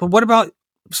 but what about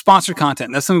sponsored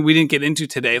content? That's something we didn't get into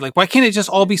today. Like, why can't it just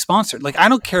all be sponsored? Like, I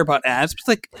don't care about ads. It's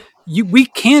like, we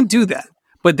can do that,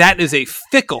 but that is a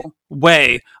fickle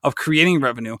way of creating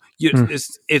revenue. You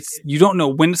don't know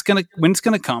when it's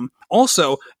gonna come.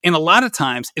 Also, and a lot of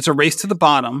times it's a race to the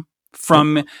bottom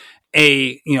from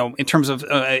in terms of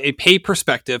a pay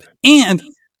perspective. And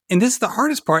this is the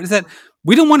hardest part, is that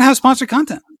we don't want to have sponsored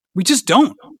content. We just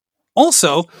don't.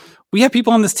 Also, we have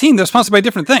people on this team that are sponsored by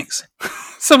different things.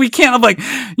 So we can't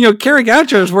have Carrie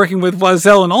Goucher is working with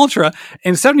Oiselle and Ultra,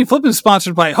 and Stephanie Flippin is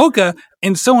sponsored by Hoka,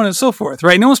 and so on and so forth,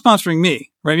 right? No one's sponsoring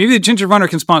me, right? Maybe the Ginger Runner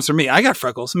can sponsor me. I got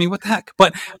freckles. I mean, what the heck?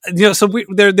 But, so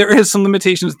there is some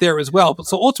limitations there as well. But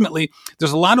so ultimately,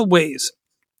 there's a lot of ways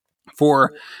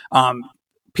for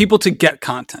people to get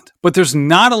content, but there's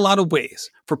not a lot of ways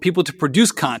for people to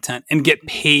produce content and get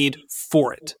paid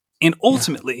for it. And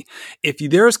ultimately, if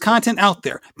there is content out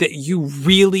there that you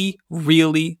really,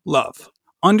 really love,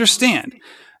 understand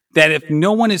that if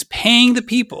no one is paying the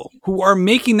people who are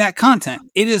making that content,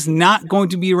 it is not going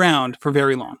to be around for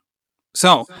very long.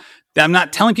 So I'm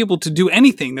not telling people to do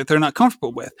anything that they're not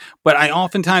comfortable with, but I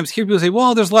oftentimes hear people say,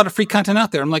 well, there's a lot of free content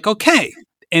out there. I'm like, okay.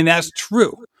 And that's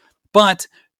true. But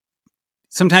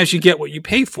sometimes you get what you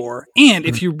pay for. And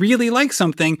if you really like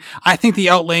something, I think the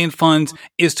outlay in funds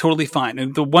is totally fine.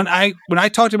 And when I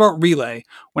talked about Relay,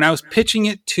 when I was pitching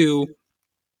it to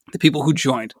the people who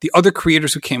joined, the other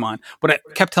creators who came on, what I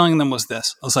kept telling them was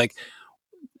this. I was like,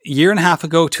 a year and a half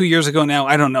ago, 2 years ago now,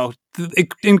 I don't know.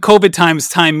 In COVID times,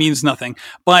 time means nothing.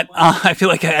 But I feel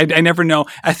like I never know.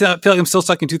 I feel like I'm still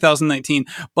stuck in 2019.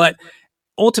 But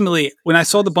ultimately, when I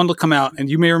saw the bundle come out, and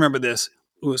you may remember this,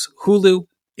 it was Hulu,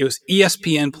 it was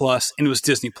ESPN Plus, and it was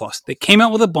Disney Plus. They came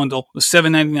out with a bundle. It was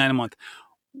 $7.99 a month.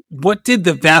 What did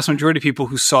the vast majority of people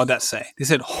who saw that say? They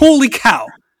said, holy cow,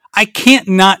 I can't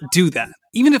not do that.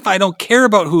 Even if I don't care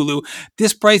about Hulu,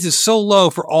 this price is so low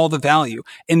for all the value.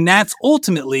 And that's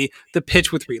ultimately the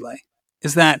pitch with Relay,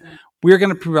 is that we're going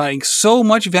to be providing so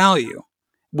much value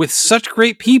with such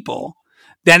great people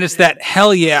that it's that,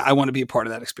 hell yeah, I want to be a part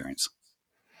of that experience.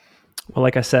 Well,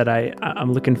 like I said,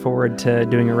 I'm looking forward to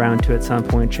doing a round two at some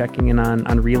point, checking in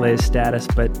on Relay's status.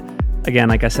 But again,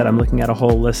 like I said, I'm looking at a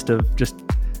whole list of just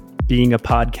being a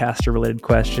podcaster related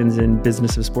questions and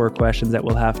business of sport questions that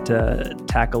we'll have to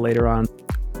tackle later on.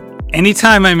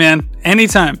 Anytime, my man.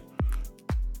 Anytime.